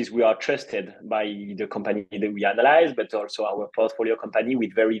as VCs, we are trusted by the company that we analyze, but also our portfolio company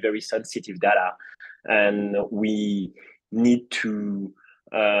with very sensitive data, and we need to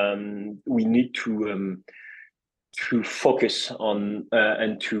focus on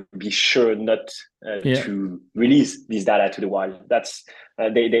and to be sure not to release this data to the wild. That's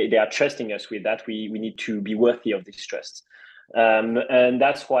they are trusting us with that. We need to be worthy of this trust, and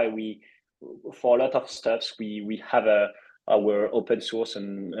that's why for a lot of stuffs we have our open source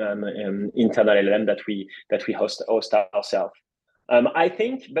and internal LLM that we host ourselves. I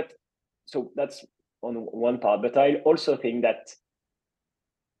think, but so that's on one part. But I also think that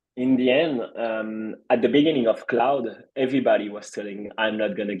in the end, at the beginning of cloud, everybody was telling, I'm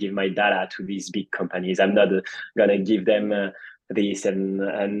not going to give my data to these big companies. I'm not going to give them this,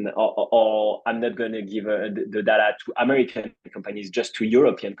 or I'm not going to give the data to American companies, just to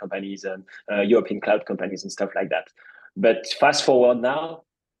European companies and European cloud companies and stuff like that. But fast forward now,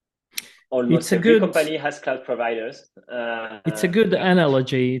 almost every company has cloud providers. It's a good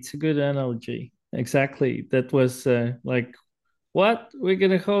analogy. Exactly. That was like, what? We're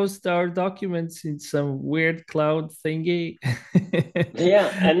going to host our documents in some weird cloud thingy? Yeah,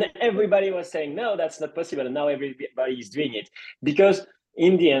 and everybody was saying, no, that's not possible. And now everybody is doing it. Because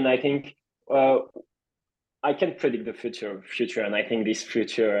in the end, I think I can predict the future. And I think this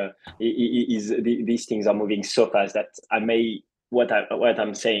future these things are moving so fast that what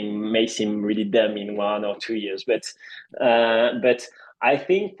I'm saying may seem really dumb in 1 or 2 years. But I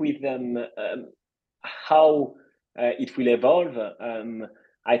think with how it will evolve,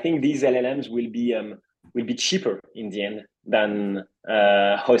 I think these LLMs will be cheaper in the end than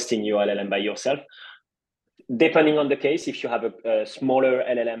hosting your LLM by yourself. Depending on the case, if you have a smaller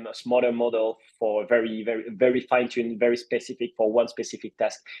LLM, a smaller model for very fine-tuned, very specific for one specific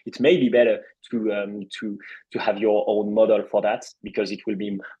task, it may be better to have your own model for that, because it will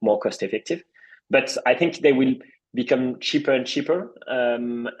be more cost-effective. But I think they will become cheaper and cheaper.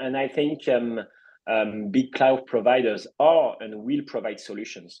 And I think big cloud providers are and will provide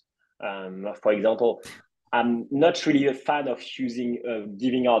solutions. For example, I'm not really a fan of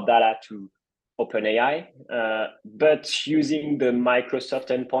giving our data to OpenAI, but using the Microsoft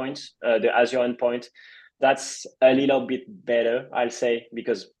endpoint, the Azure endpoint, that's a little bit better, I'll say,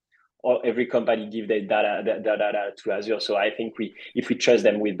 because every company give their data to Azure. So I think if we trust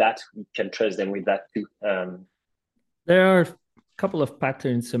them with that, we can trust them with that too. There are a couple of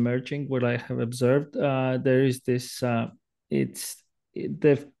patterns emerging what I have observed. There is this it's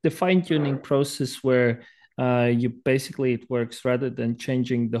the fine-tuning process where you basically it works rather than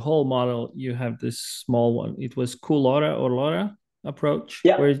changing the whole model, you have this small one. It was Coolora or Lora approach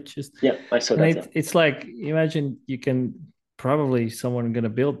Yeah, where it just I saw and that. it's like imagine you can probably someone gonna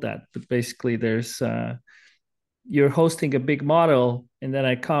build that, but basically there's you're hosting a big model and then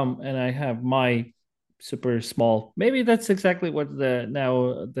I come and I have my super small. Maybe that's exactly what the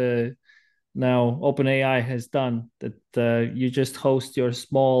now OpenAI has done. That you just host your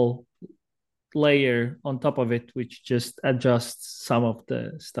small layer on top of it, which just adjusts some of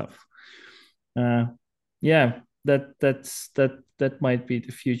the stuff. Uh, yeah, that might be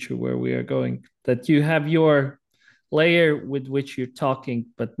the future where we are going. That you have your layer with which you're talking,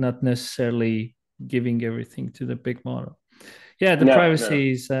 but not necessarily giving everything to the big model. Yeah, the No.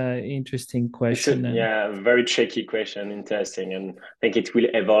 privacy is an interesting It's a question, and very tricky question, interesting, and I think it will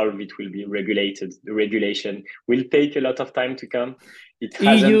evolve. It will be regulated. The regulation will take a lot of time to come. It EU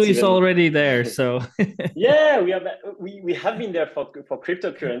hasn't is even. already there. So Yeah, we have been there for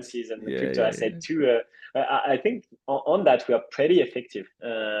cryptocurrencies and yeah, crypto yeah, asset yeah. too. I think on that we are pretty effective,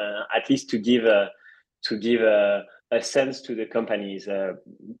 at least to give a sense to the companies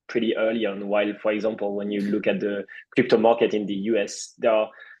pretty early on. While, for example, when you look at the crypto market in the US, there are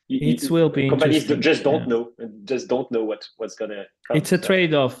It will be companies that interesting. Yeah. just don't know what's gonna It's come. a So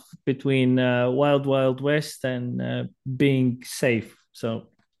trade-off between wild, wild west and being safe. So,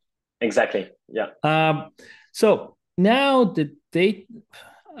 exactly, yeah. um, so now the date,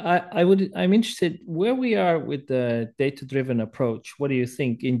 I'm interested where we are with the data-driven approach. What do you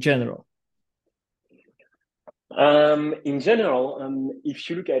think in general? In general, if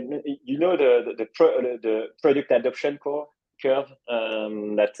you look at, the product adoption curve,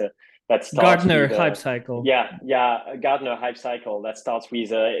 that starts Gardner with hype cycle. a Gartner hype cycle that starts with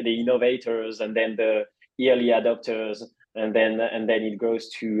the innovators and then the early adopters, and then it goes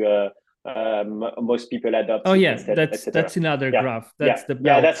to most people Oh adopt it yeah, instead, etc. that's another Yeah, graph. yeah, That's the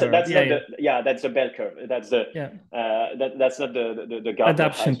yeah. bell curve. That's Yeah, not yeah, that's the bell curve. That's the yeah. that's not the Gartner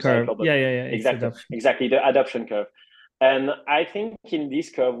Adoption hype curve. cycle, but Yeah, yeah, yeah. It's adoption. exactly the adoption curve. And I think in this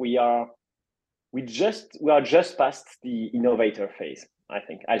curve we are just past the innovator phase. I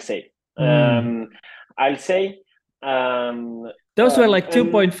think Hmm. I'll say um, Those were like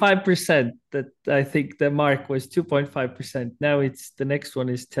and 2.5%. That I think the mark was 2.5%. Now it's the next one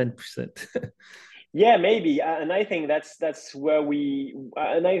is 10%. yeah, maybe. And I think that's where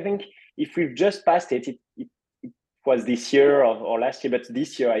and I think if we've just passed it was this year or last year, but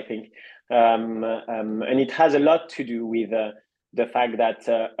this year I think, and it has a lot to do with the fact that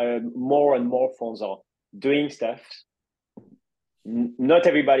more and more phones are doing stuff. Not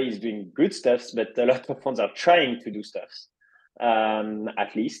everybody is doing good stuff, but a lot of phones are trying to do stuff,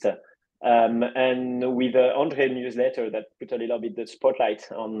 at least. And with Andre newsletter that put a little bit the spotlight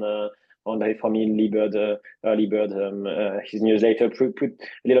on Andre from early bird, his newsletter put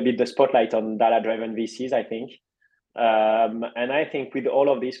a little bit the spotlight on data driven VCs, I think. And I think with all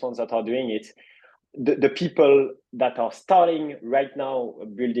of these phones that are doing it, the people that are starting right now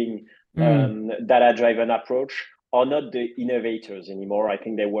building Mm. data driven approach are not the innovators anymore. I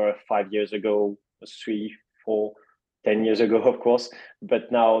think they were 5 years ago, 3, 4, 10 years ago, of course,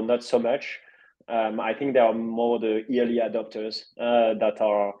 but now not so much. I think there are more the early adopters that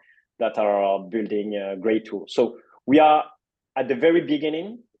are building great tools. So we are at the very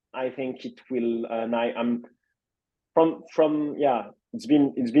beginning. I think it will, and I'm from yeah. It's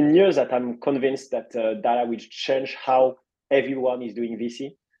been years that I'm convinced that data will change how everyone is doing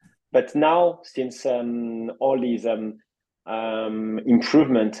VC. But now, since all these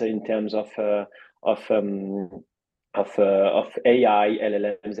improvements in terms of um, of AI,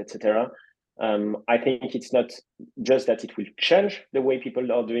 LLMs, etc., I think it's not just that it will change the way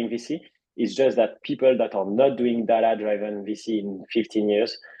people are doing VC. It's just that people that are not doing data-driven VC in 15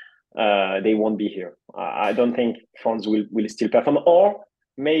 years, they won't be here. I don't think funds will still perform, or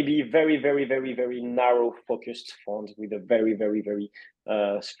maybe very, very, very, very narrow focused funds with a very, very, very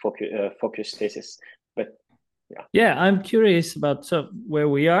focused thesis. But yeah, Yeah, I'm curious about so where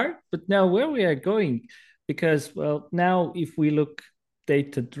we are, but now where we are going, because well, now if we look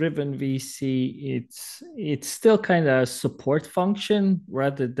data-driven VC, it's still kind of a support function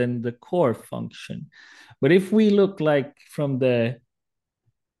rather than the core function. But if we look like from the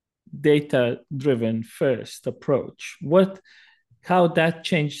data-driven first approach, how that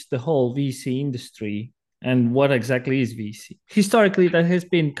changed the whole VC industry and what exactly is VC. Historically, there has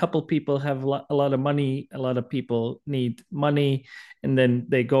been a couple people have a lot of money, a lot of people need money, and then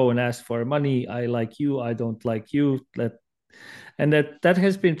they go and ask for money. I like you, I don't like you. And that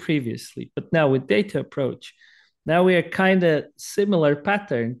has been previously, but now with data approach, now we are kind of similar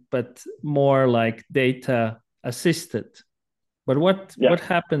pattern, but more like data assisted. But what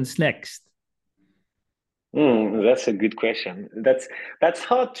happens next? That's a good question. That's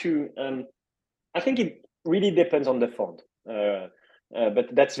hard to. I think it really depends on the fund, but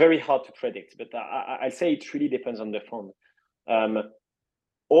that's very hard to predict. But I say it really depends on the fund.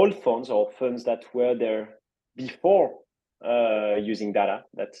 All funds or funds that were there before using data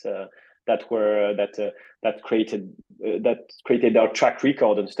that created our track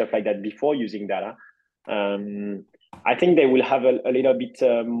record and stuff like that before using data. I think they will have a little bit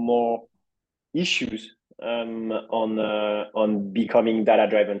more issues on becoming data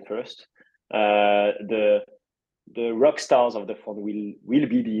driven first. The rock stars of the fund will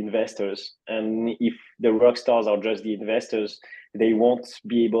be the investors, and if the rock stars are just the investors, they won't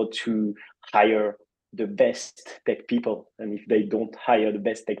be able to hire the best tech people, and if they don't hire the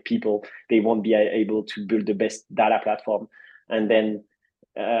best tech people, they won't be able to build the best data platform. And then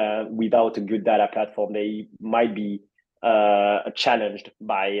without a good data platform, they might be challenged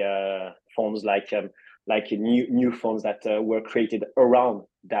by funds like new funds that were created around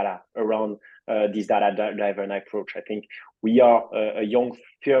data, around this data-driven approach. I think we are a young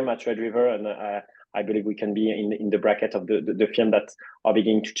firm at Red River, and I believe we can be in the bracket of the firm that are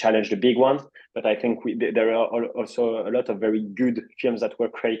beginning to challenge the big ones. But I think there are also a lot of very good firms that were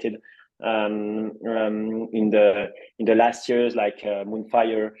created in the last years, like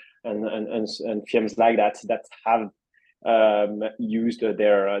Moonfire and firms like that have used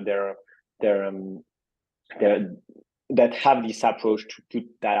that have this approach to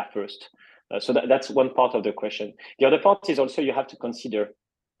put data first. So that's one part of the question. The other part is also you have to consider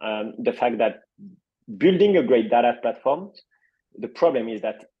the fact that building a great data platform, the problem is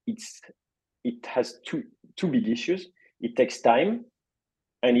that it has two big issues. It takes time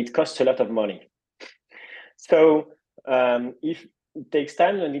and it costs a lot of money. So if it takes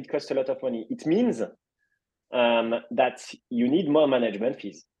time and it costs a lot of money, it means that you need more management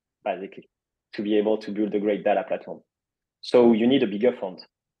fees, basically, to be able to build a great data platform. So you need a bigger fund.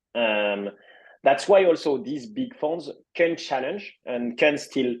 That's why also these big funds can challenge and can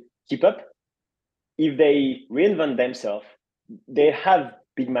still keep up. If they reinvent themselves, they have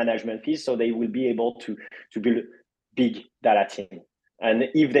big management fees, so they will be able to build a big data team. And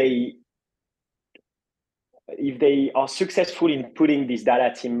if they are successful in putting this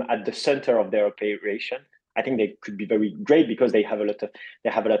data team at the center of their operation, I think they could be very great because they have a lot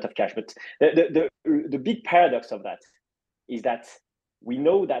of cash. But the big paradox of that is that we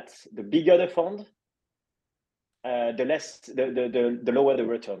know that the bigger the fund, the lower the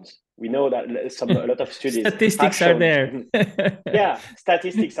returns. We know that a lot of studies statistics are there. Yeah,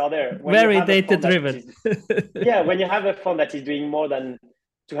 statistics are there. Very data driven. When you have a fund that is doing more than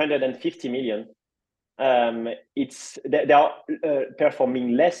 250 million, they are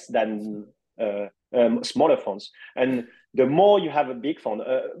performing less than smaller funds. And the more you have a big fund,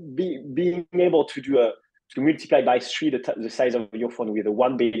 being able to multiply by 3 the size of your fund with a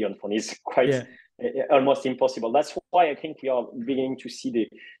 1 billion fund is quite almost impossible. That's why I think we are beginning to see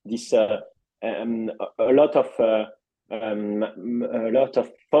a lot of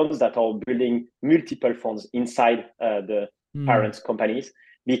funds that are building multiple funds inside the parent companies,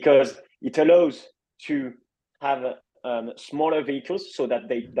 because it allows to have smaller vehicles so that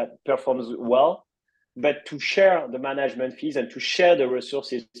that performs well, but to share the management fees and to share the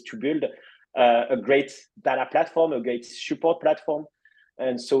resources to build a great data platform, a great support platform,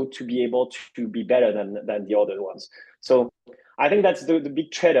 and so to be able to be better than the other ones. So I think that's the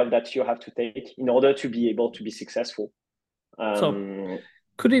big trade-off that you have to take in order to be able to be successful. So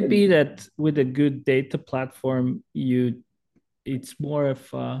could it be that with a good data platform, it's more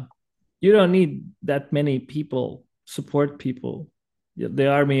of you don't need that many people, support people, the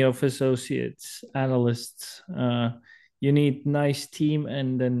army of associates, analysts. You need nice team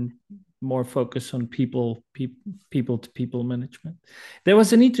and then more focus on people to people management. There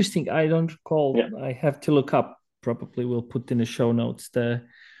was an interesting, I don't recall, I have to look up, probably we'll put in the show notes. There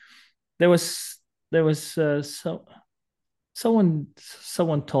was someone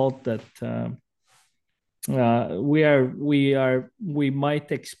told that We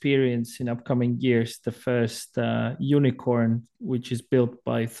might experience in upcoming years the first unicorn, which is built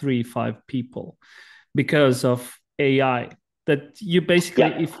by 3-5 people because of AI. That you basically,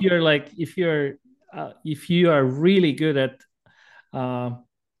 Yeah, if you are really good at uh,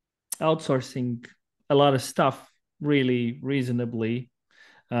 outsourcing a lot of stuff really reasonably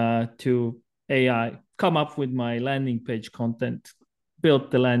to AI, come up with my landing page content, build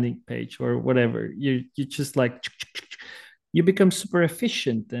the landing page or whatever. You just like you become super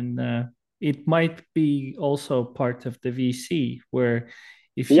efficient, and it might be also part of the VC where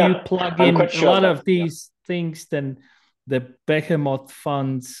if you yeah, plug I'm in quite a sure of lot that. of Yeah, these things, then the behemoth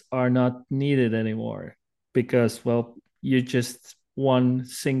funds are not needed anymore because, well, you just one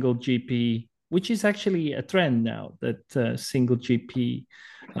single GP, which is actually a trend now that single GP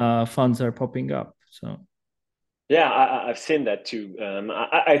funds are popping up. So yeah, I've seen that too.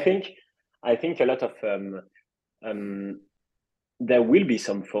 I think a lot of um, there will be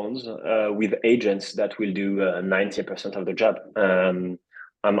some phones with agents that will do 90% of the job. I'm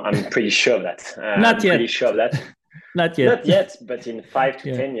pretty sure of that. not I'm pretty yet, sure of that. not Not yet. yet, but in 5 to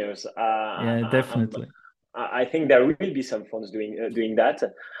Yeah, 10 years, yeah, definitely. I think there will be some phones doing that.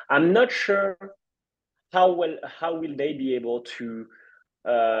 I'm not sure how will they be able to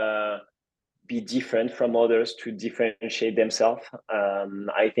uh, be different from others to differentiate themselves.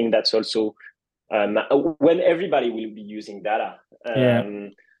 I think that's also when everybody will be using data. Yeah,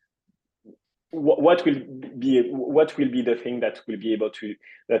 What will be the thing that will be able to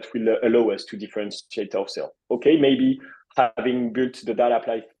that will allow us to differentiate ourselves? Okay, maybe having built the data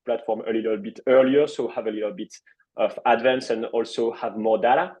platform a little bit earlier, so have a little bit of advance and also have more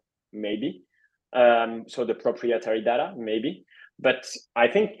data, maybe. So the proprietary data, maybe. But I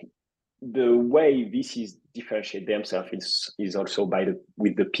think the way VCs differentiate themselves is also by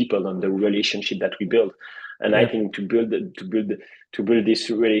with the people and the relationship that we build. And I yeah. think to build this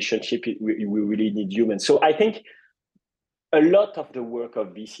relationship, we really need humans. So I think a lot of the work of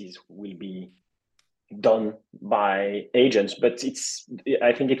VCs will be done by agents, but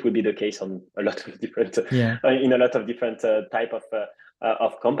I think it will be the case on a lot of different Yeah. in a lot of different type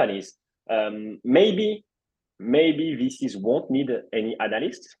of companies. Maybe VCs won't need any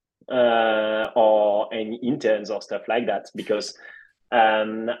analysts or any interns or stuff like that because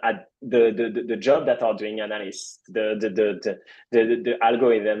at the job that are doing analysts, the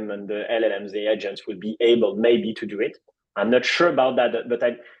algorithm and the LLMs, the agents will be able maybe to do it. I'm not sure about that, but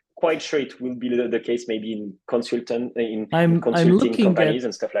I'm quite sure it will be the case maybe in in I'm consulting looking companies at.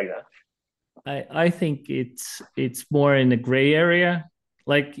 and stuff like that. I think it's more in a gray area.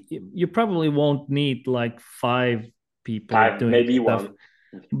 Like you probably won't need like 5 people Five, doing maybe stuff. one.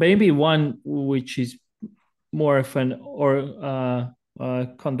 Maybe one which is more of an or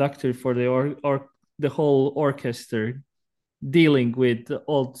conductor for or the whole orchestra dealing with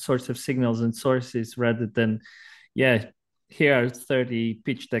all sorts of signals and sources rather than, yeah, here are 30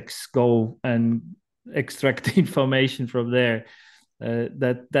 pitch decks, go and extract information from there.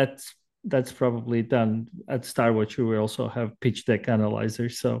 That's probably done at Starwatcher. We also have pitch deck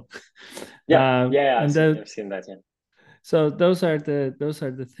analyzers. So Yeah, yeah, and the I've seen that. Yeah. so those are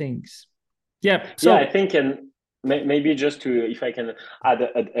the things. Yeah. Yeah, I So think, and maybe just to, if I can add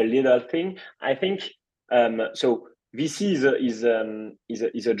a little thing, I think so. VC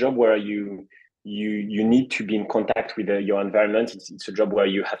is a job where you need to be in contact with your environment. It's a job where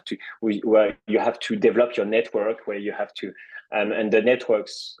where you have to develop your network, where you have to, and the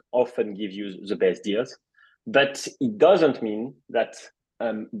networks often give you the best deals. But it doesn't mean that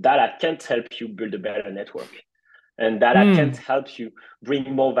data can't help you build a better network, and data can't mm, help you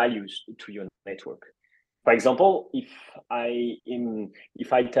bring more values to your network. For example, if I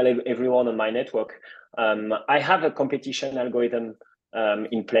tell everyone on my network, I have a competition algorithm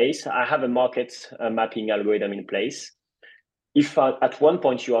in place, I have a market mapping algorithm in place. If at one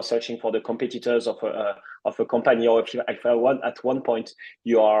point you are searching for the competitors of a company, or if at one point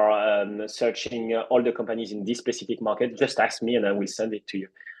you are searching all the companies in this specific market, just ask me and I will send it to you.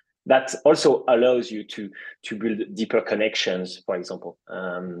 That also allows you to build deeper connections, for example,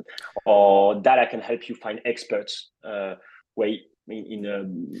 or data can help you find experts way in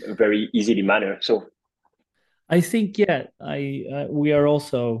a very easily manner. So I think, yeah, I we are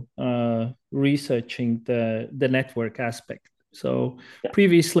also researching the network aspect. So yeah,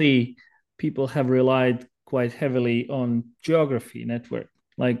 previously, people have relied quite heavily on geography network.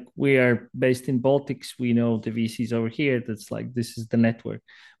 Like we are based in Baltics, we know the VCs over here. That's like this is the network,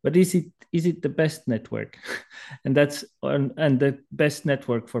 but is it the best network? And the best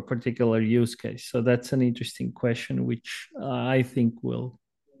network for particular use case. So that's an interesting question, which I think will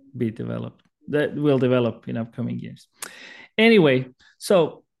be developed. that will develop in upcoming years. Anyway,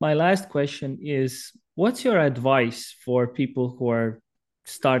 so my last question is, what's your advice for people who are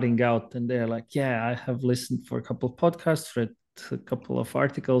starting out and they're like, yeah, I have listened for a couple of podcasts, read a couple of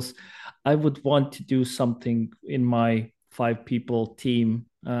articles. I would want to do something in my 5 people team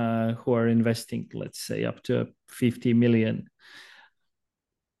who are investing, let's say, up to 50 million.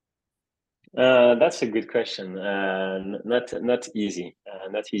 That's a good question. Not easy.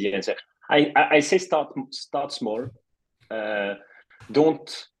 Not easy answer. I say start small.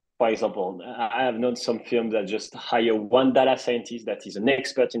 Don't, for example, I have known some firms that just hire one data scientist that is an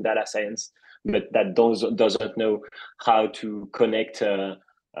expert in data science, but that doesn't know how to connect.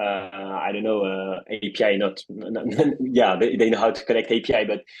 I don't know, API. Yeah, they know how to connect API,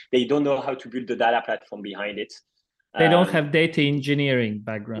 but they don't know how to build the data platform behind it. They don't have data engineering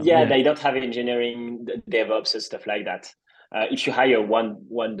background. Yeah, they don't have engineering, DevOps, and stuff like that. If you hire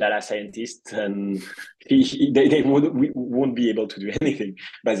one data scientist, and they won't be able to do anything,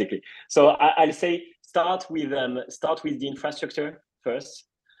 basically. So I'll say start with the infrastructure first,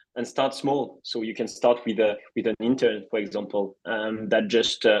 and start small. So you can start with an intern, for example, that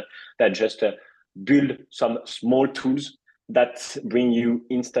just build some small tools that bring you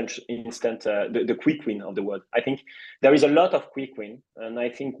instant the quick win of the world. I think there is a lot of quick win, and I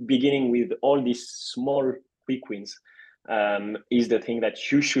think beginning with all these small quick wins is the thing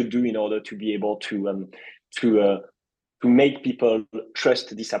that you should do in order to be able to make people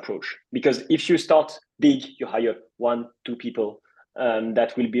trust this approach. Because if you start big, you hire 1-2 people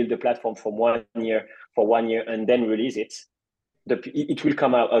that will build the platform for 1 year, and then release it. It will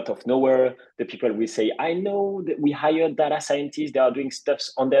come out of nowhere. The people will say, I know that we hired data scientists, they are doing stuff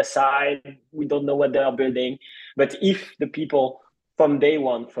on their side, we don't know what they are building. But if the people from day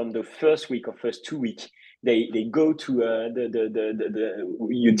one, from the first week or first 2 weeks, they go to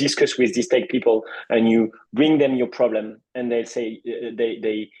you discuss with these tech people and you bring them your problem, and they say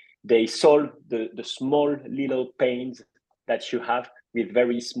they solve the small little pains that you have with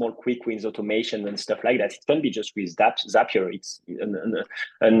very small quick wins, automation and stuff like that. It can be just with Zapier. It's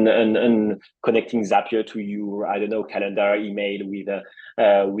and connecting Zapier to your, I don't know, calendar, email with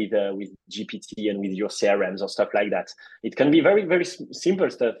GPT and with your CRMs or stuff like that. It can be very, very simple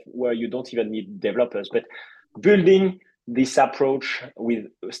stuff where you don't even need developers. But building this approach with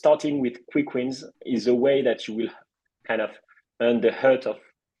starting with quick wins is a way that you will kind of earn the heart of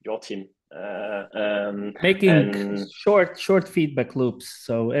your team. Making short feedback loops,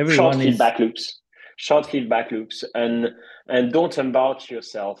 so everyone short feedback loops, and don't embark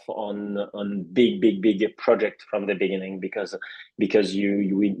yourself on big project from the beginning, because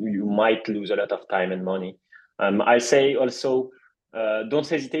you might lose a lot of time and money. I say also don't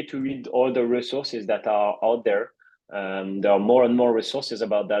hesitate to read all the resources that are out there. There are more and more resources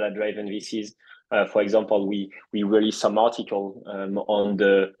about data-driven VCs. For example, we released some article on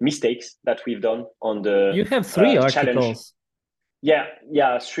the mistakes that we've done on the. You have 3 articles. Challenge.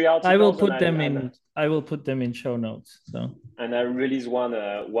 Yeah, 3 articles. I will put them in. I will put them in show notes. So. And I release one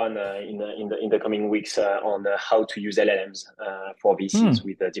in the coming weeks on how to use LLMs for VCs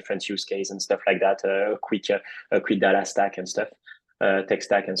with different use case and stuff like that. A quick data stack and stuff, tech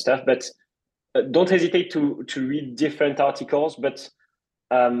stack and stuff. But don't hesitate to read different articles, but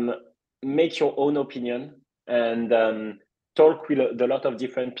make your own opinion, and talk with a lot of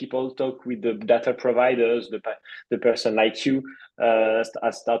different people. Talk with the data providers, the person like you as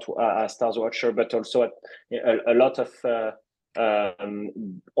Starwatcher, but also a lot of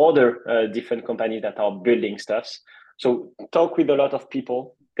other different companies that are building stuffs. So talk with a lot of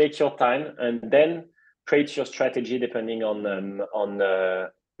people, take your time, and then create your strategy depending on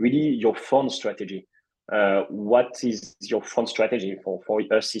really your fund strategy. What is your fund strategy for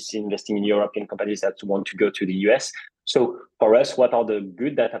us is investing in European companies that want to go to the US. So for us, what are the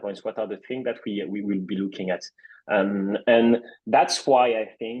good data points? What are the things that we will be looking at? And that's why I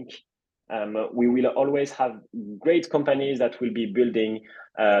think we will always have great companies that will be building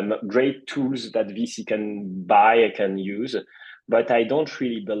great tools that VC can buy and can use. But I don't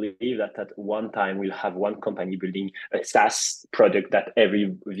really believe that at one time we'll have one company building a SaaS product that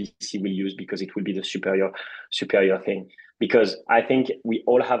every VC will use, because it will be the superior thing. Because I think we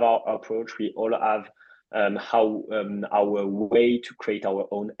all have our approach. We all have our way to create our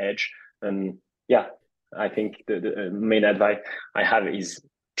own edge. And yeah, I think the main advice I have is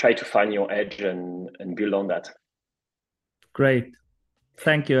try to find your edge and build on that. Great.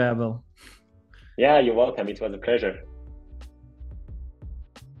 Thank you, Abel. Yeah, you're welcome. It was a pleasure.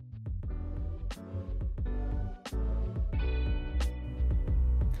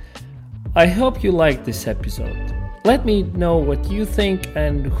 I hope you liked this episode. Let me know what you think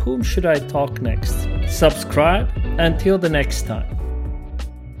and whom should I talk next. Subscribe. Until the next time.